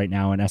as of right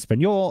now. And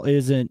Español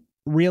isn't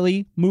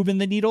really moving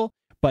the needle,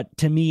 but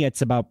to me,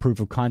 it's about proof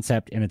of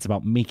concept, and it's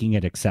about making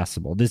it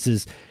accessible. This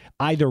is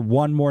either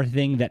one more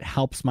thing that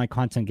helps my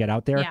content get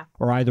out there,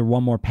 or either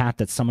one more path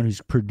that someone who's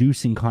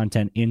producing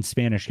content in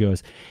Spanish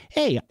goes,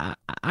 hey,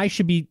 I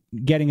should be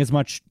getting as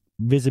much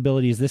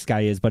visibility as this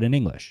guy is, but in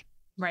English.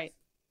 Right.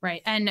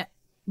 And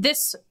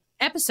this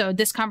episode,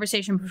 this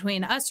conversation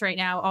between us right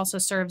now also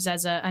serves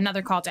as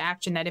another call to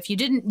action, that if you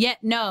didn't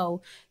yet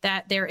know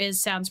that there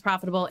is Sounds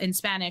Profitable in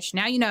Spanish,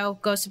 now you know,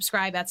 go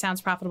subscribe at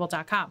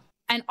soundsprofitable.com.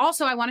 And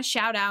also, I want to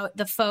shout out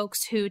the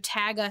folks who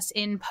tag us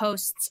in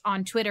posts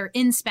on Twitter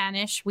in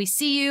Spanish. We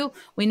see you,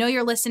 we know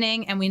you're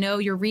listening, and we know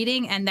you're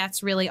reading, and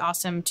that's really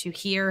awesome to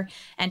hear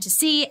and to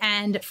see,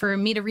 and for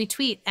me to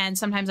retweet. And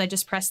sometimes I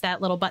just press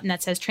that little button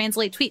that says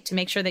translate tweet to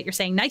make sure that you're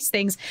saying nice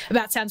things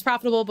about Sounds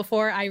Profitable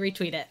before I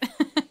retweet it.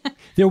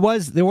 There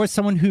was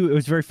someone who, it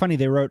was very funny,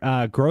 they wrote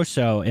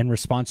grosso in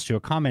response to a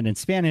comment in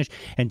Spanish,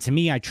 and to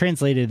me, I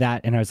translated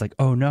that, and I was like,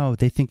 oh no,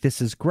 they think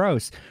this is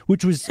gross,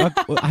 which was,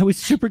 I was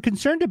super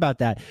concerned about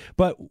that.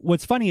 But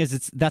what's funny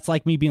is that's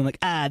like me being like,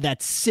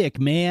 that's sick,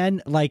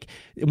 man. Like,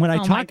 when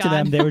I talked to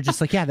them, they were just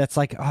like, yeah, that's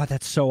like, oh,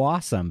 that's so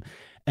awesome.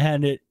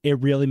 And it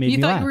really made me laugh.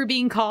 You thought you were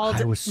being called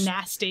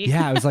nasty.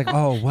 Yeah, I was like,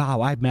 oh,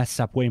 wow, I messed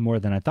up way more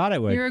than I thought I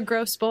would. You're a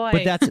gross boy.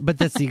 But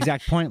that's the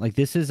exact point. Like,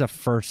 this is a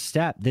first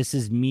step. This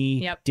is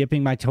me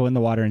dipping my toe in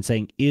the water and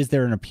saying, is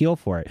there an appeal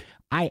for it?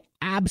 I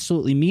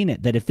absolutely mean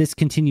it, that if this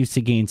continues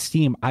to gain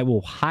steam, I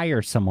will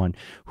hire someone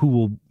who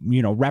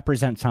will,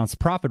 represent Sounds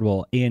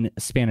Profitable in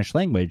Spanish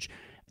language,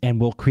 and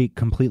we'll create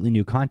completely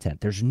new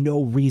content. There's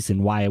no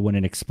reason why I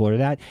wouldn't explore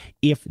that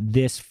if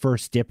this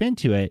first dip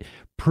into it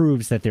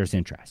proves that there's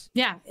interest.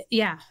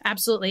 Yeah,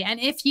 absolutely. And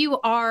if you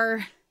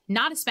are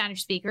not a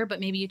Spanish speaker, but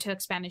maybe you took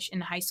Spanish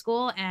in high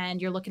school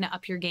and you're looking to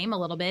up your game a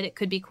little bit, it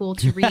could be cool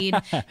to read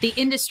the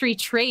industry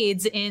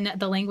trades in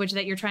the language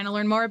that you're trying to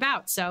learn more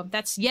about. So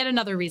that's yet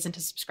another reason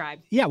to subscribe.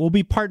 Yeah, we'll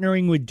be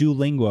partnering with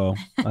Duolingo.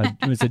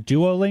 Was it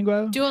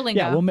Duolingo? Duolingo.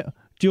 Yeah,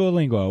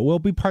 Duolingo. We'll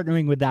be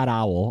partnering with that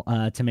owl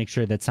to make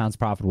sure that Sounds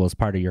Profitable is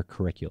part of your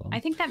curriculum. I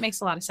think that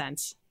makes a lot of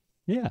sense.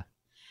 Yeah.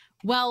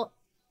 Well,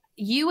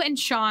 you and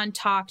Sean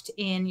talked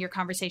in your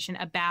conversation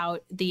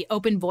about the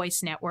Open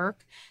Voice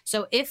Network.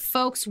 So if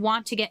folks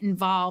want to get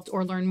involved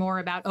or learn more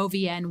about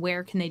OVN,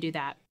 where can they do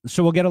that?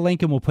 So we'll get a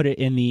link and we'll put it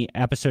in the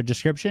episode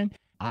description.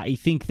 I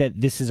think that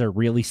this is a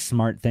really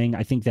smart thing.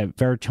 I think that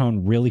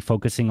Veritone really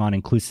focusing on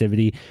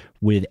inclusivity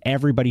with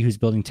everybody who's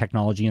building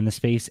technology in the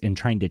space and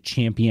trying to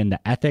champion the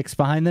ethics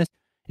behind this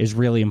is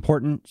really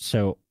important.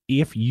 So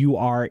if you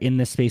are in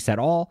this space at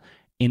all,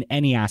 in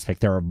any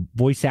aspect, there are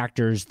voice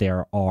actors,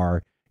 there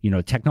are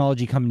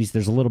technology companies,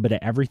 there's a little bit of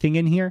everything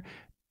in here.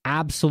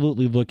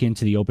 Absolutely look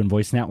into the Open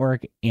Voice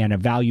Network and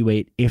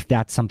evaluate if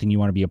that's something you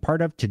want to be a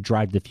part of to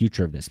drive the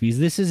future of this, because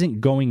this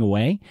isn't going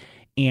away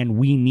and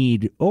we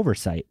need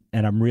oversight.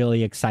 And I'm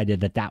really excited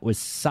that that was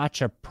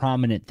such a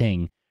prominent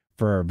thing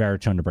for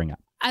Veritone to bring up.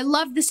 I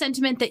love the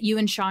sentiment that you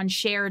and Sean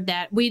shared,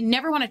 that we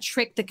never want to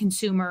trick the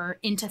consumer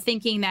into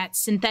thinking that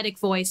synthetic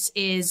voice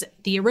is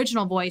the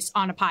original voice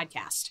on a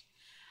podcast.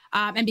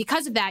 And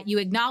because of that, you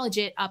acknowledge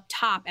it up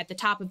top at the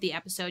top of the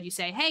episode. You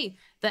say, hey,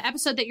 the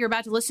episode that you're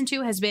about to listen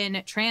to has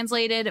been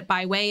translated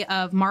by way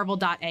of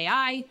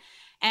Marvel.ai.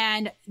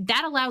 And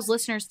that allows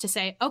listeners to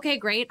say, okay,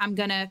 great, I'm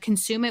going to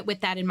consume it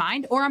with that in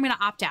mind, or I'm going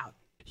to opt out.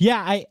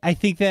 Yeah, I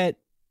think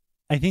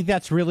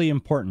that's really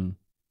important.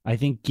 I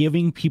think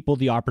giving people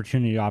the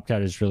opportunity to opt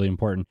out is really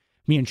important.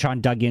 Me and Sean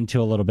dug into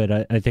a little bit,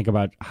 I think,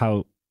 about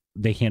how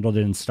they handled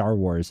it in Star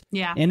Wars.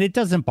 Yeah. And it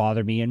doesn't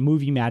bother me. And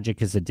movie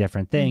magic is a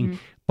different thing.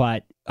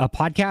 But a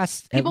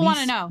podcast, people want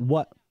to know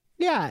what.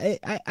 Yeah,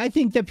 I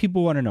think that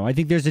people want to know. I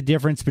think there's a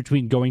difference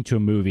between going to a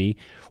movie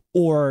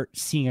or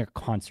seeing a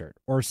concert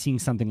or seeing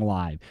something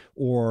live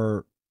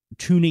or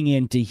tuning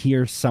in to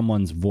hear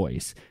someone's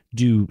voice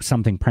do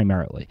something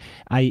primarily.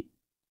 I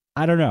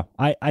don't know.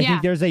 I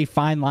think there's a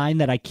fine line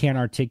that I can't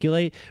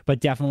articulate, but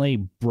definitely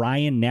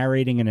Brian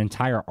narrating an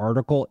entire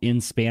article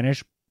in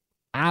Spanish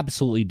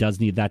absolutely does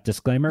need that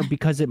disclaimer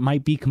because it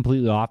might be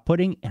completely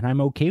off-putting, and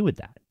I'm okay with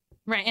that.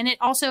 Right. And it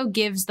also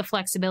gives the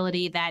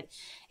flexibility that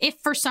if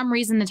for some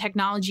reason the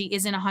technology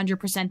isn't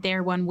 100%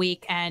 there one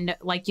week, and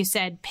like you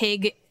said,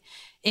 pig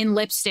in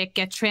lipstick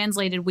gets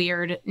translated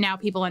weird, now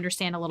people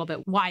understand a little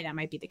bit why that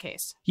might be the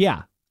case.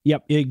 Yeah.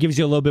 Yep. It gives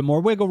you a little bit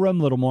more wiggle room,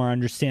 a little more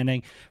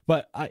understanding.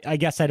 But I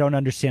guess I don't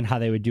understand how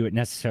they would do it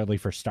necessarily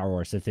for Star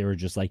Wars if they were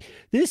just like,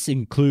 this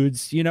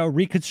includes,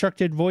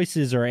 reconstructed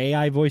voices or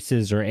AI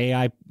voices or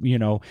AI,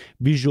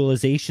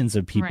 visualizations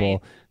of people.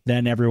 Right.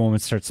 Then everyone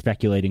would start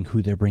speculating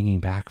who they're bringing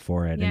back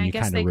for it. And you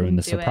kind of ruin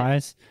the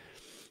surprise.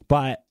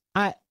 But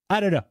I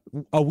don't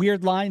know. A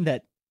weird line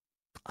that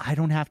I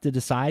don't have to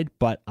decide,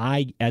 but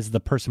I, as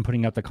the person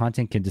putting out the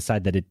content, can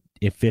decide that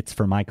it fits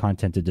for my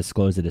content to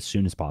disclose it as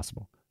soon as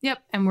possible. Yep.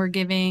 And we're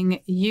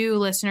giving you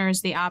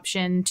listeners the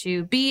option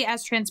to be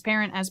as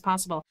transparent as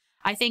possible.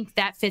 I think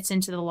that fits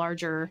into the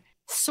larger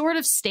sort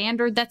of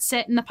standard that's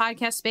set in the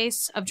podcast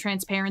space of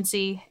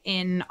transparency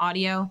in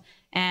audio.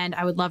 And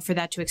I would love for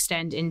that to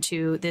extend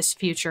into this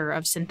future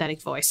of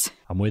synthetic voice.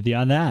 I'm with you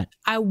on that.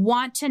 I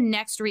want to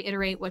next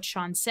reiterate what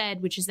Sean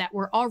said, which is that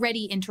we're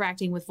already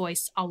interacting with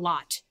voice a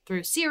lot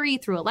through Siri,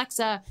 through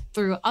Alexa,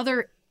 through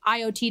other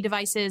IoT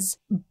devices,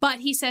 but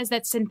he says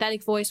that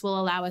synthetic voice will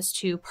allow us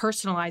to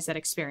personalize that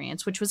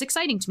experience, which was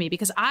exciting to me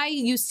because I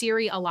use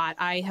Siri a lot.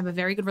 I have a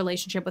very good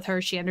relationship with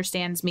her. She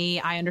understands me.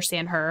 I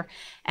understand her.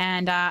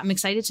 And I'm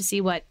excited to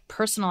see what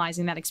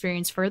personalizing that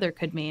experience further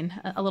could mean.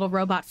 A little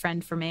robot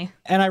friend for me.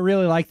 And I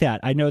really like that.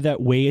 I know that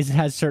Waze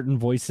has certain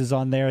voices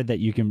on there that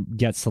you can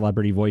get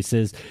celebrity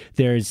voices.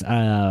 There's,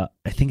 I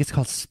think it's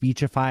called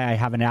Speechify. I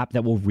have an app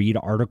that will read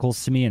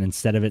articles to me, and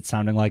instead of it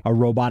sounding like a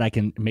robot, I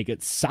can make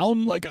it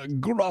sound like a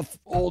gruff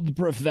old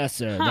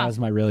professor. That was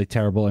my really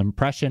terrible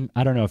impression.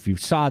 I don't know if you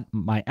saw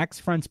my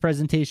ex-friend's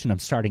presentation. I'm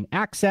starting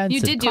accents.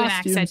 You did do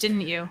costumes. An accent,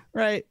 didn't you?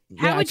 Right.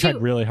 I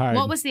tried really hard.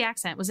 What was the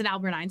accent? Was it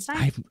Albert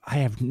Einstein? I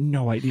have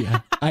no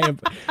idea. I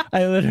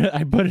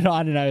put it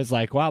on and I was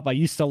like, wow, I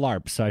used to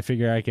LARP, so I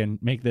figure I can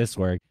make this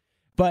work.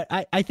 But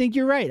I think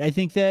you're right. I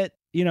think that,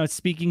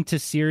 speaking to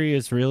Siri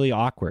is really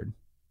awkward.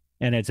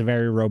 And it's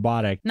very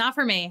robotic. Not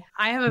for me.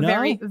 I have a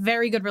very,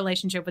 very good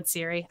relationship with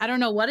Siri. I don't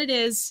know what it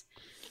is.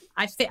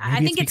 I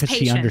think it's patience.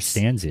 She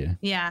understands you.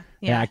 Yeah.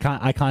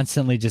 I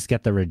constantly just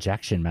get the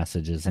rejection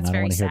messages, and I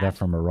don't want to hear that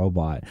from a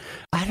robot.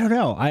 I don't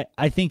know.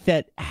 I think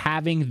that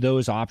having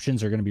those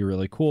options are going to be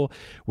really cool.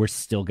 We're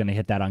still going to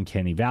hit that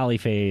uncanny valley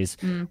phase.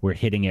 We're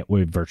hitting it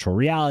with virtual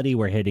reality.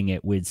 We're hitting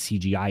it with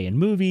CGI in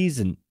movies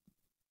and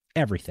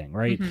everything,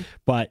 right?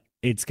 But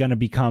it's going to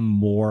become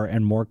more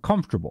and more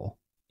comfortable.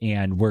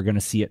 And we're going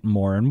to see it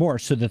more and more.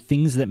 So the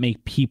things that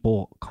make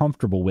people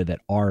comfortable with it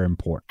are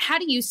important. How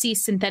do you see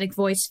synthetic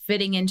voice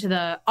fitting into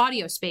the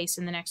audio space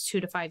in the next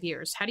 2 to 5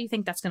 years? How do you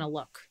think that's going to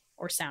look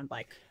or sound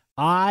like?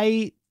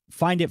 I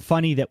find it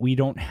funny that we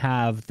don't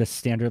have the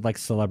standard like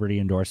celebrity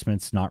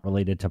endorsements not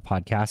related to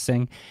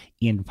podcasting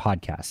in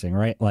podcasting,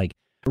 right? Like,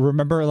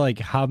 remember like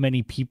how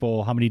many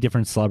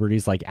different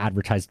celebrities like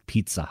advertised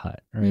Pizza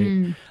Hut,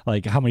 right?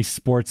 Like how many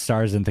sports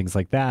stars and things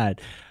like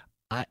that.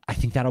 I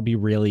think that'll be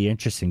really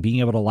interesting,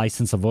 being able to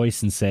license a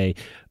voice and say,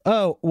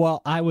 oh,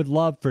 well, I would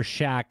love for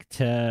Shaq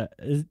to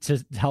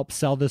help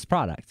sell this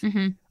product.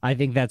 Mm-hmm. I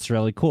think that's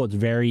really cool. It's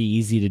very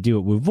easy to do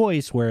it with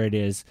voice, where it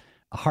is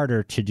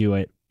harder to do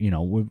it,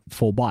 with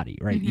full body,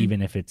 right? Mm-hmm.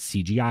 Even if it's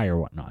CGI or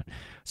whatnot.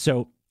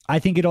 So I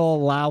think it'll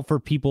allow for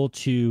people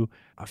to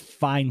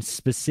find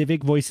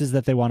specific voices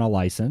that they want to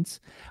license.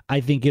 I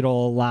think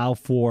it'll allow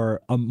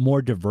for a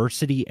more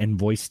diversity in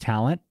voice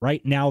talent.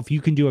 Right now, if you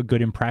can do a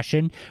good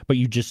impression, but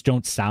you just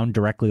don't sound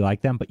directly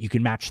like them, but you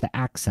can match the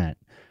accent.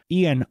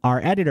 Ian, our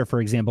editor, for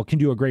example, can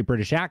do a great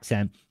British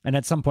accent. And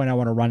at some point, I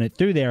want to run it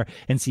through there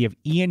and see if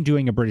Ian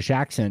doing a British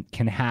accent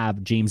can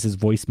have James's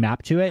voice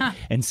mapped to it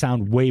and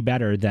sound way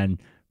better than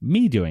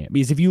me doing it.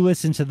 Because if you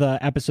listen to the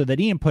episode that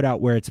Ian put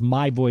out where it's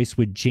my voice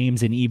with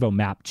James and Evo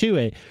mapped to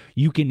it,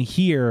 you can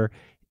hear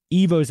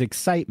Evo's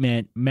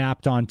excitement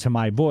mapped onto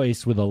my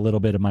voice with a little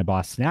bit of my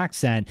Boston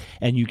accent,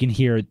 and you can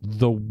hear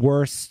the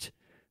worst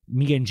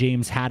me and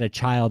James had a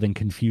child and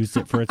confused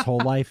it for its whole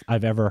life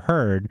I've ever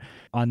heard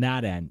on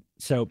that end.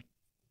 So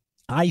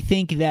I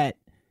think that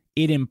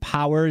it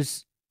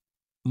empowers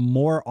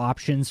more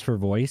options for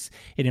voice.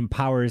 It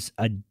empowers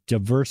a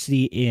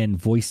diversity in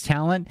voice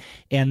talent.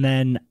 And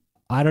then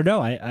I don't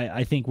know.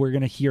 I think we're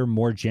going to hear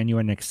more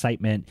genuine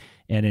excitement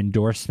and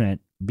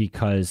endorsement,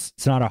 because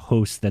it's not a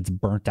host that's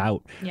burnt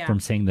out from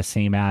saying the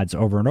same ads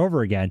over and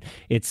over again.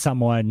 It's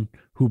someone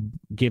who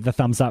gave the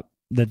thumbs up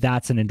that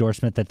that's an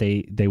endorsement that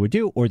they would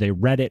do, or they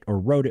read it or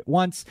wrote it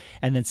once,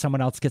 and then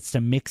someone else gets to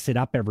mix it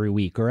up every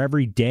week or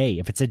every day.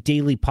 If it's a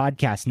daily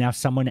podcast, now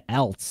someone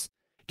else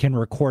can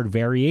record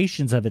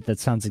variations of it that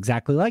sounds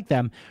exactly like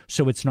them,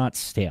 so it's not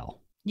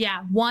stale.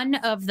 Yeah, one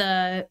of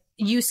the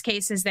use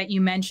cases that you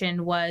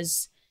mentioned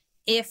was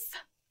if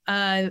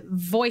a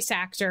voice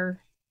actor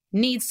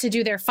needs to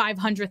do their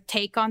 500th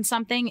take on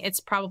something, it's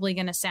probably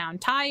going to sound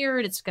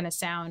tired. It's going to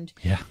sound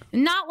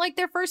not like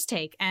their first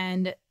take.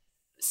 And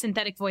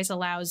synthetic voice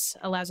allows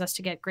us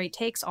to get great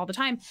takes all the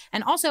time.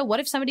 And also, what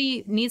if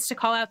somebody needs to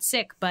call out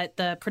sick, but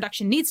the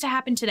production needs to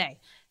happen today?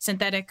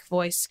 Synthetic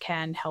voice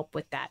can help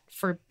with that,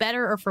 for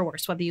better or for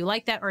worse. Whether you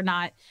like that or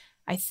not,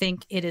 I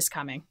think it is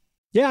coming.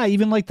 Yeah,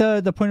 even like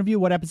the point of view,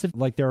 what happens if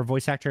like they're a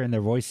voice actor and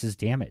their voice is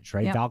damaged,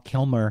 right? Yep. Val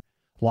Kilmer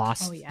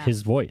lost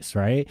his voice,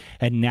 right?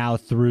 And now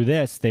through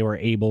this, they were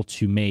able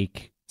to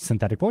make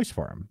synthetic voice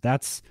for him.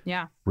 That's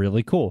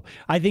really cool.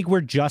 I think we're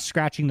just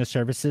scratching the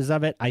surfaces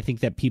of it. I think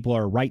that people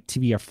are right to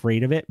be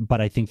afraid of it, but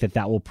I think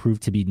that will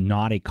prove to be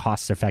not a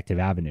cost-effective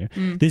avenue.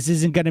 This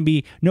isn't going to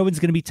be, no one's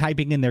going to be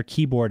typing in their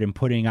keyboard and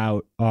putting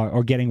out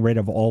or getting rid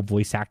of all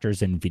voice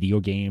actors in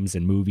video games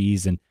and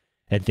movies and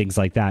things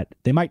like that.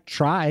 They might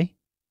try,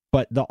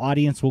 but the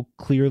audience will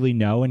clearly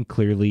know and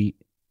clearly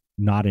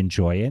not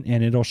enjoy it,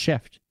 and it'll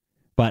shift.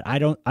 But I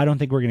don't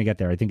think we're going to get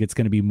there. I think it's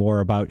going to be more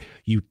about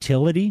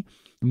utility,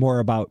 more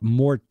about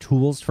more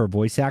tools for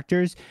voice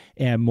actors,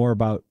 and more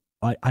about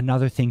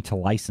another thing to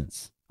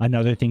license,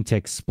 another thing to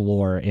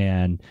explore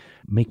and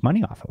make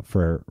money off of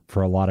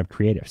for a lot of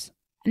creatives.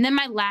 And then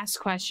my last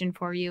question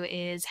for you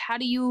is, how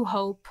do you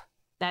hope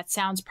that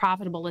Sounds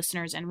Profitable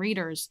listeners and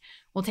readers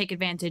will take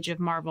advantage of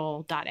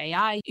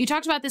Marvel.ai? You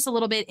talked about this a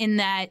little bit in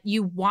that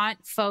you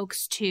want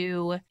folks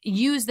to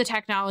use the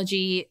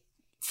technology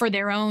for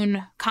their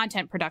own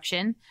content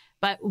production,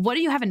 but what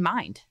do you have in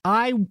mind?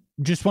 I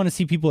just want to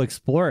see people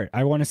explore it.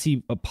 I want to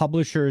see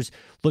publishers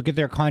look at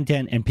their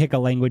content and pick a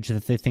language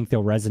that they think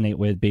they'll resonate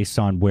with based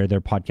on where their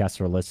podcasts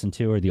are listened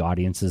to or the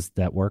audiences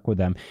that work with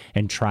them,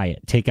 and try it.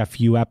 Take a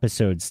few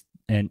episodes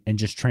and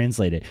just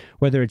translate it.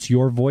 Whether it's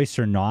your voice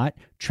or not,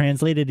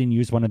 translate it and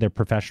use one of their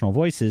professional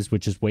voices,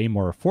 which is way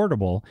more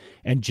affordable,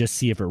 and just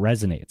see if it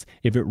resonates.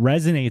 If it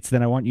resonates,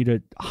 then I want you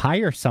to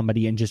hire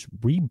somebody and just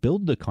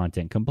rebuild the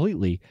content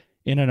completely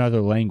in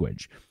another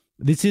language.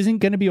 This isn't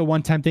going to be a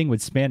one-time thing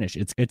with Spanish.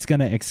 It's going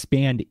to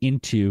expand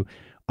into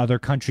other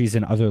countries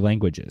and other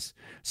languages.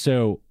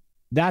 So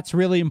that's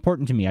really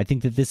important to me. I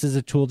think that this is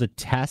a tool to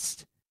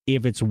test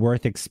if it's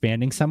worth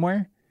expanding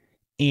somewhere,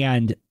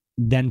 and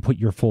then put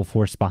your full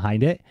force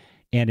behind it.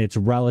 And it's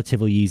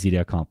relatively easy to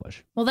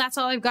accomplish. Well, that's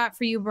all I've got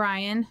for you,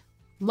 Brian.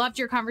 Loved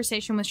your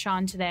conversation with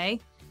Sean today.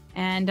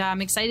 And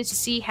I'm excited to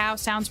see how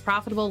Sounds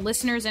Profitable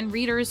listeners and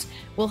readers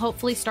will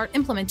hopefully start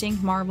implementing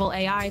Marvel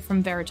AI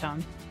from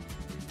Veritone.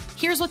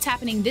 Here's what's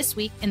happening this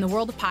week in the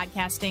world of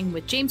podcasting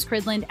with James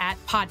Cridland at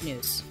Pod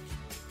News.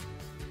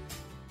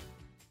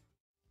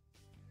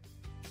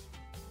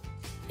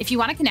 If you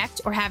want to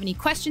connect or have any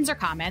questions or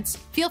comments,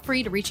 feel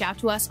free to reach out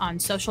to us on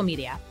social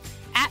media.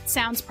 At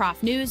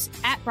SoundsProfNews,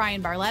 at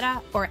Brian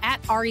Barletta, or at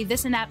Ari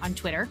This and That on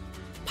Twitter.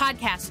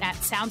 Podcast at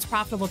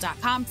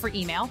soundsprofitable.com for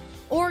email,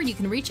 or you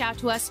can reach out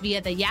to us via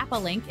the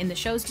Yappa link in the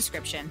show's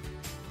description.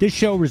 This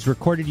show was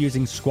recorded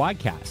using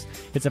Squadcast.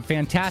 It's a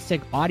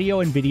fantastic audio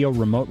and video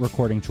remote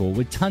recording tool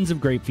with tons of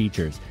great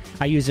features.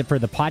 I use it for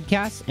the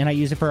podcast, and I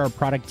use it for our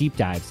product deep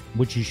dives,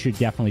 which you should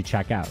definitely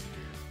check out.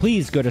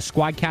 Please go to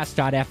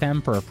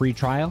squadcast.fm for a free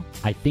trial.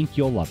 I think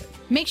you'll love it.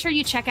 Make sure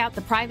you check out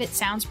the private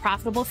Sounds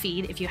Profitable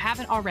feed if you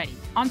haven't already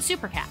on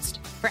Supercast.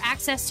 for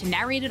access to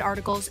narrated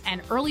articles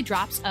and early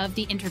drops of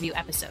the interview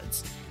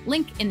episodes.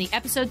 Link in the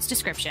episode's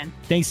description.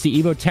 Thanks to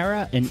Evo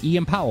Terra and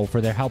Ian Powell for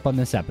their help on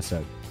this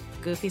episode.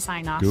 Goofy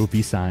sign off.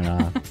 Goofy sign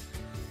off.